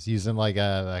resources, using like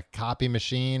a copy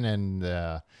machine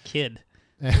and... Kid.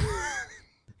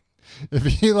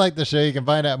 If you like the show, you can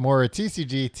find out more at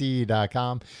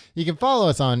tcgte.com. You can follow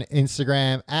us on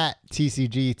Instagram at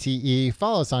tcgte.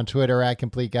 Follow us on Twitter at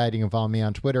Complete Guide. You can follow me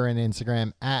on Twitter and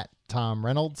Instagram at Tom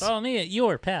Reynolds. Follow me at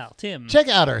your pal, Tim. Check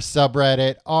out our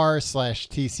subreddit,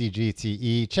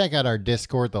 r/tcgte. Check out our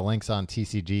Discord. The link's on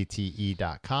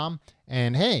tcgte.com.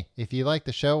 And hey, if you like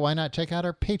the show, why not check out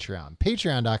our Patreon,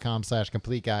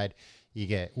 patreon.com/complete guide. You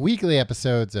get weekly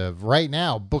episodes of, right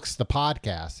now, Books the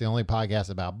Podcast, the only podcast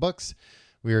about books.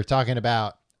 We were talking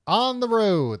about On the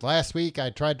Road. Last week, I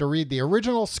tried to read the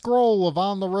original scroll of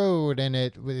On the Road, and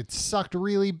it sucked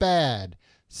really bad.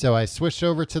 So I switched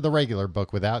over to the regular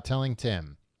book without telling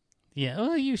Tim. Yeah,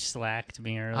 well, you slacked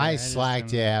me earlier. I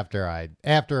slacked you after I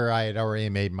had already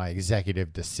made my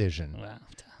executive decision.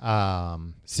 Wow.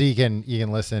 So you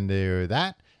can listen to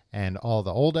that and all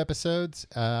the old episodes,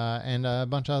 and a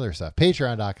bunch of other stuff.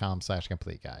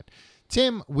 Patreon.com/complete guide.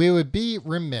 Tim, we would be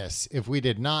remiss if we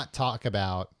did not talk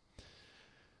about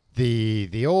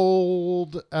the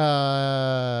old,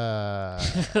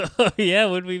 Yeah,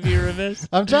 would we be remiss?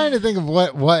 I'm trying to think of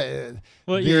what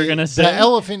you were going to say. The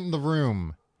elephant in the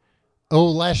room.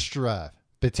 Olestra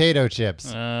potato chips.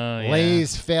 Oh, yeah.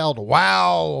 Lay's failed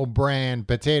Wow brand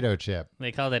potato chip.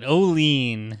 They called it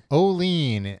Olean.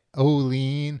 Olean.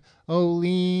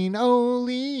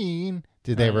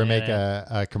 Did they ever make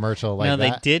a commercial like that? No,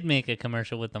 they did make a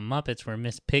commercial with the Muppets where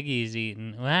Miss Piggy's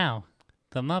eating. Wow.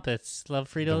 The Muppets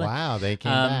love Frito-Lay. Wow, they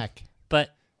came back.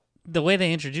 But the way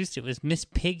they introduced it was Miss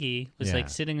Piggy was like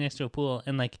sitting next to a pool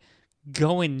and like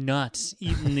going nuts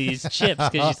eating these chips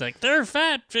because she's like, they're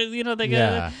fat. You know, they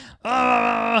got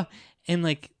and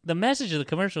like the message of the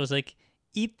commercial was like,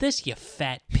 eat this, you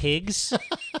fat pigs.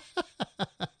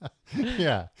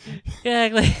 Yeah.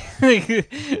 Yeah, like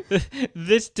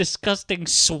this disgusting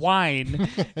swine.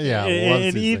 Yeah,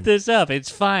 and eat this up. It's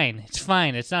fine. It's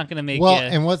fine. It's not going to make well,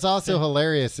 and what's also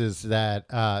hilarious is that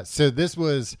so this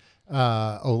was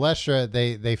Olestra.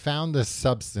 They found this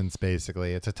substance,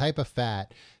 basically. It's a type of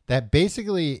fat that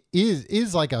basically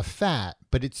is like a fat,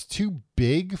 but it's too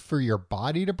big for your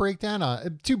body to break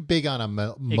down. Too big on a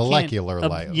molecular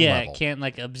level. Yeah, it can't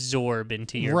like absorb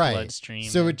into your bloodstream.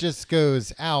 So it just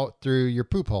goes out through your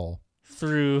poop hole.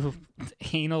 Through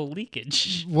anal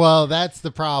leakage. Well, that's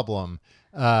the problem.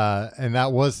 And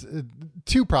that was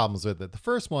two problems with it. The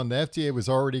first one, the FDA was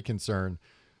already concerned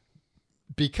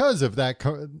because of that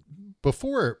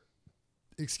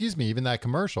even that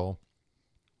commercial,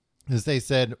 is they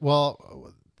said,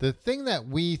 well, the thing that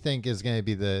we think is going to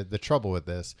be the trouble with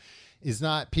this is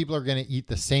not people are going to eat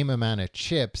the same amount of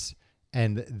chips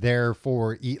and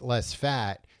therefore eat less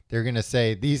fat. They're going to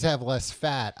say, these have less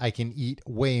fat. I can eat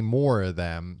way more of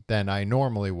them than I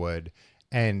normally would.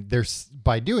 And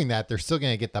by doing that, they're still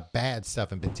going to get the bad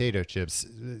stuff in potato chips,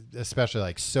 especially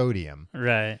like sodium.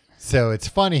 Right. So it's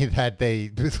funny that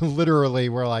they literally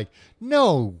were like,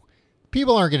 no,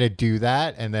 people aren't going to do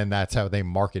that. And then that's how they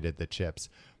marketed the chips.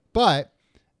 But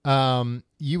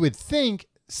you would think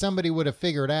somebody would have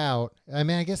figured out. I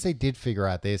mean, I guess they did figure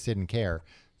out. They just didn't care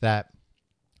that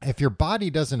if your body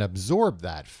doesn't absorb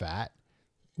that fat,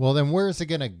 well, then where's it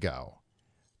going to go?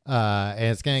 And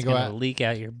it's going to go out. Leak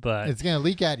out your butt. It's going to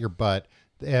leak out your butt.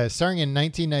 Starting in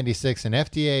 1996, an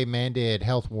FDA-mandated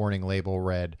health warning label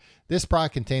read, "This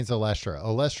product contains Olestra.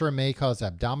 Olestra may cause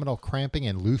abdominal cramping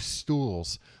and loose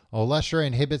stools. Olestra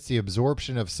inhibits the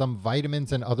absorption of some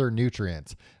vitamins and other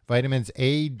nutrients. Vitamins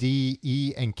A, D,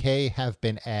 E, and K have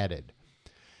been added."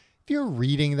 If you're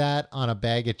reading that on a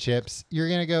bag of chips, you're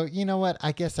going to go, you know what?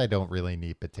 I guess I don't really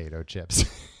need potato chips.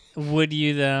 Would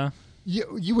you, though?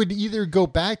 You would either go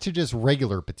back to just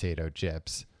regular potato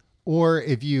chips, or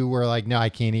if you were like, no, I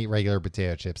can't eat regular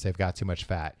potato chips, they've got too much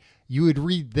fat, you would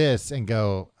read this and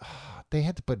go, oh, they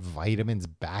had to put vitamins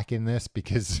back in this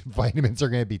because vitamins are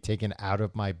going to be taken out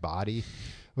of my body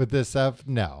with this stuff.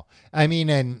 No, I mean,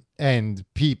 and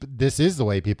this is the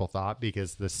way people thought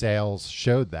because the sales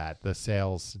showed that the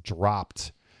sales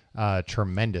dropped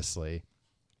tremendously.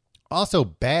 Also,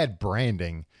 bad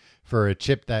branding for a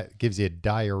chip that gives you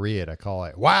diarrhea to call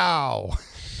it "wow"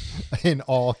 in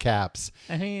all caps.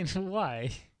 I mean,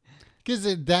 why?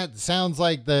 Because that sounds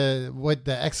like the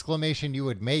exclamation you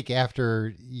would make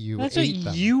after you That's ate what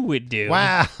them. you would do.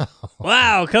 Wow.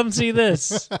 Wow, come see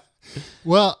this.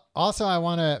 Well, also I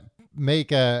want to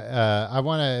make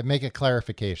a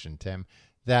clarification, Tim,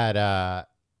 that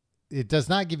it does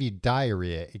not give you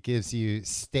diarrhea. It gives you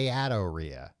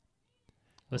steatorrhea.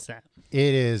 What's that?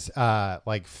 It is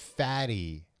like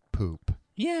fatty poop.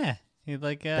 Yeah.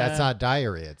 Like That's not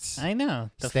diarrhea. It's I know.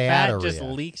 The fat steatorrhea. just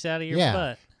leaks out of your yeah.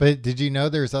 butt. But did you know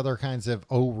there's other kinds of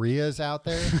ureas out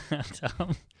there?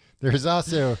 Tom. There's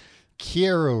also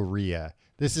chiarrhea.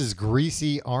 This is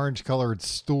greasy orange-colored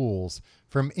stools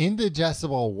from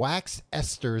indigestible wax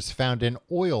esters found in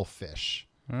oil fish,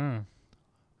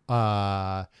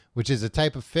 which is a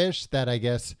type of fish that I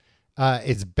guess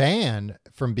it's banned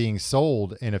from being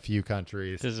sold in a few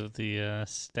countries. Because of the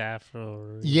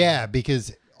staphylococcus. Yeah,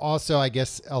 because also I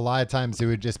guess a lot of times it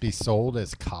would just be sold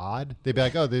as cod. They'd be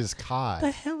like, "Oh, this is cod." What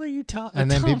the hell are you talking? And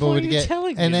then people would get,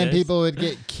 this? people would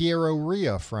get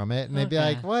chiarrhea from it, and they'd be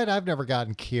Okay. like, "What? I've never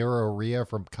gotten chiarrhea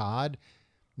from cod."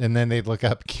 And then they'd look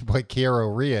up what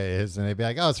chiarrhea is, and they'd be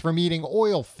like, "Oh, it's from eating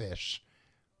oil fish."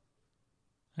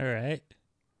 All right.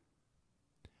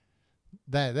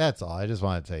 That's all. I just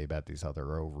wanted to tell you about these other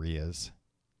ureas.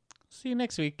 See you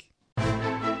next week.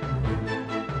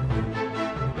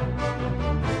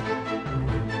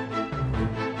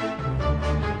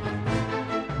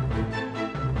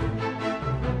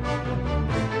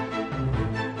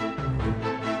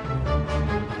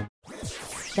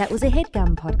 That was a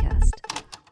HeadGum podcast.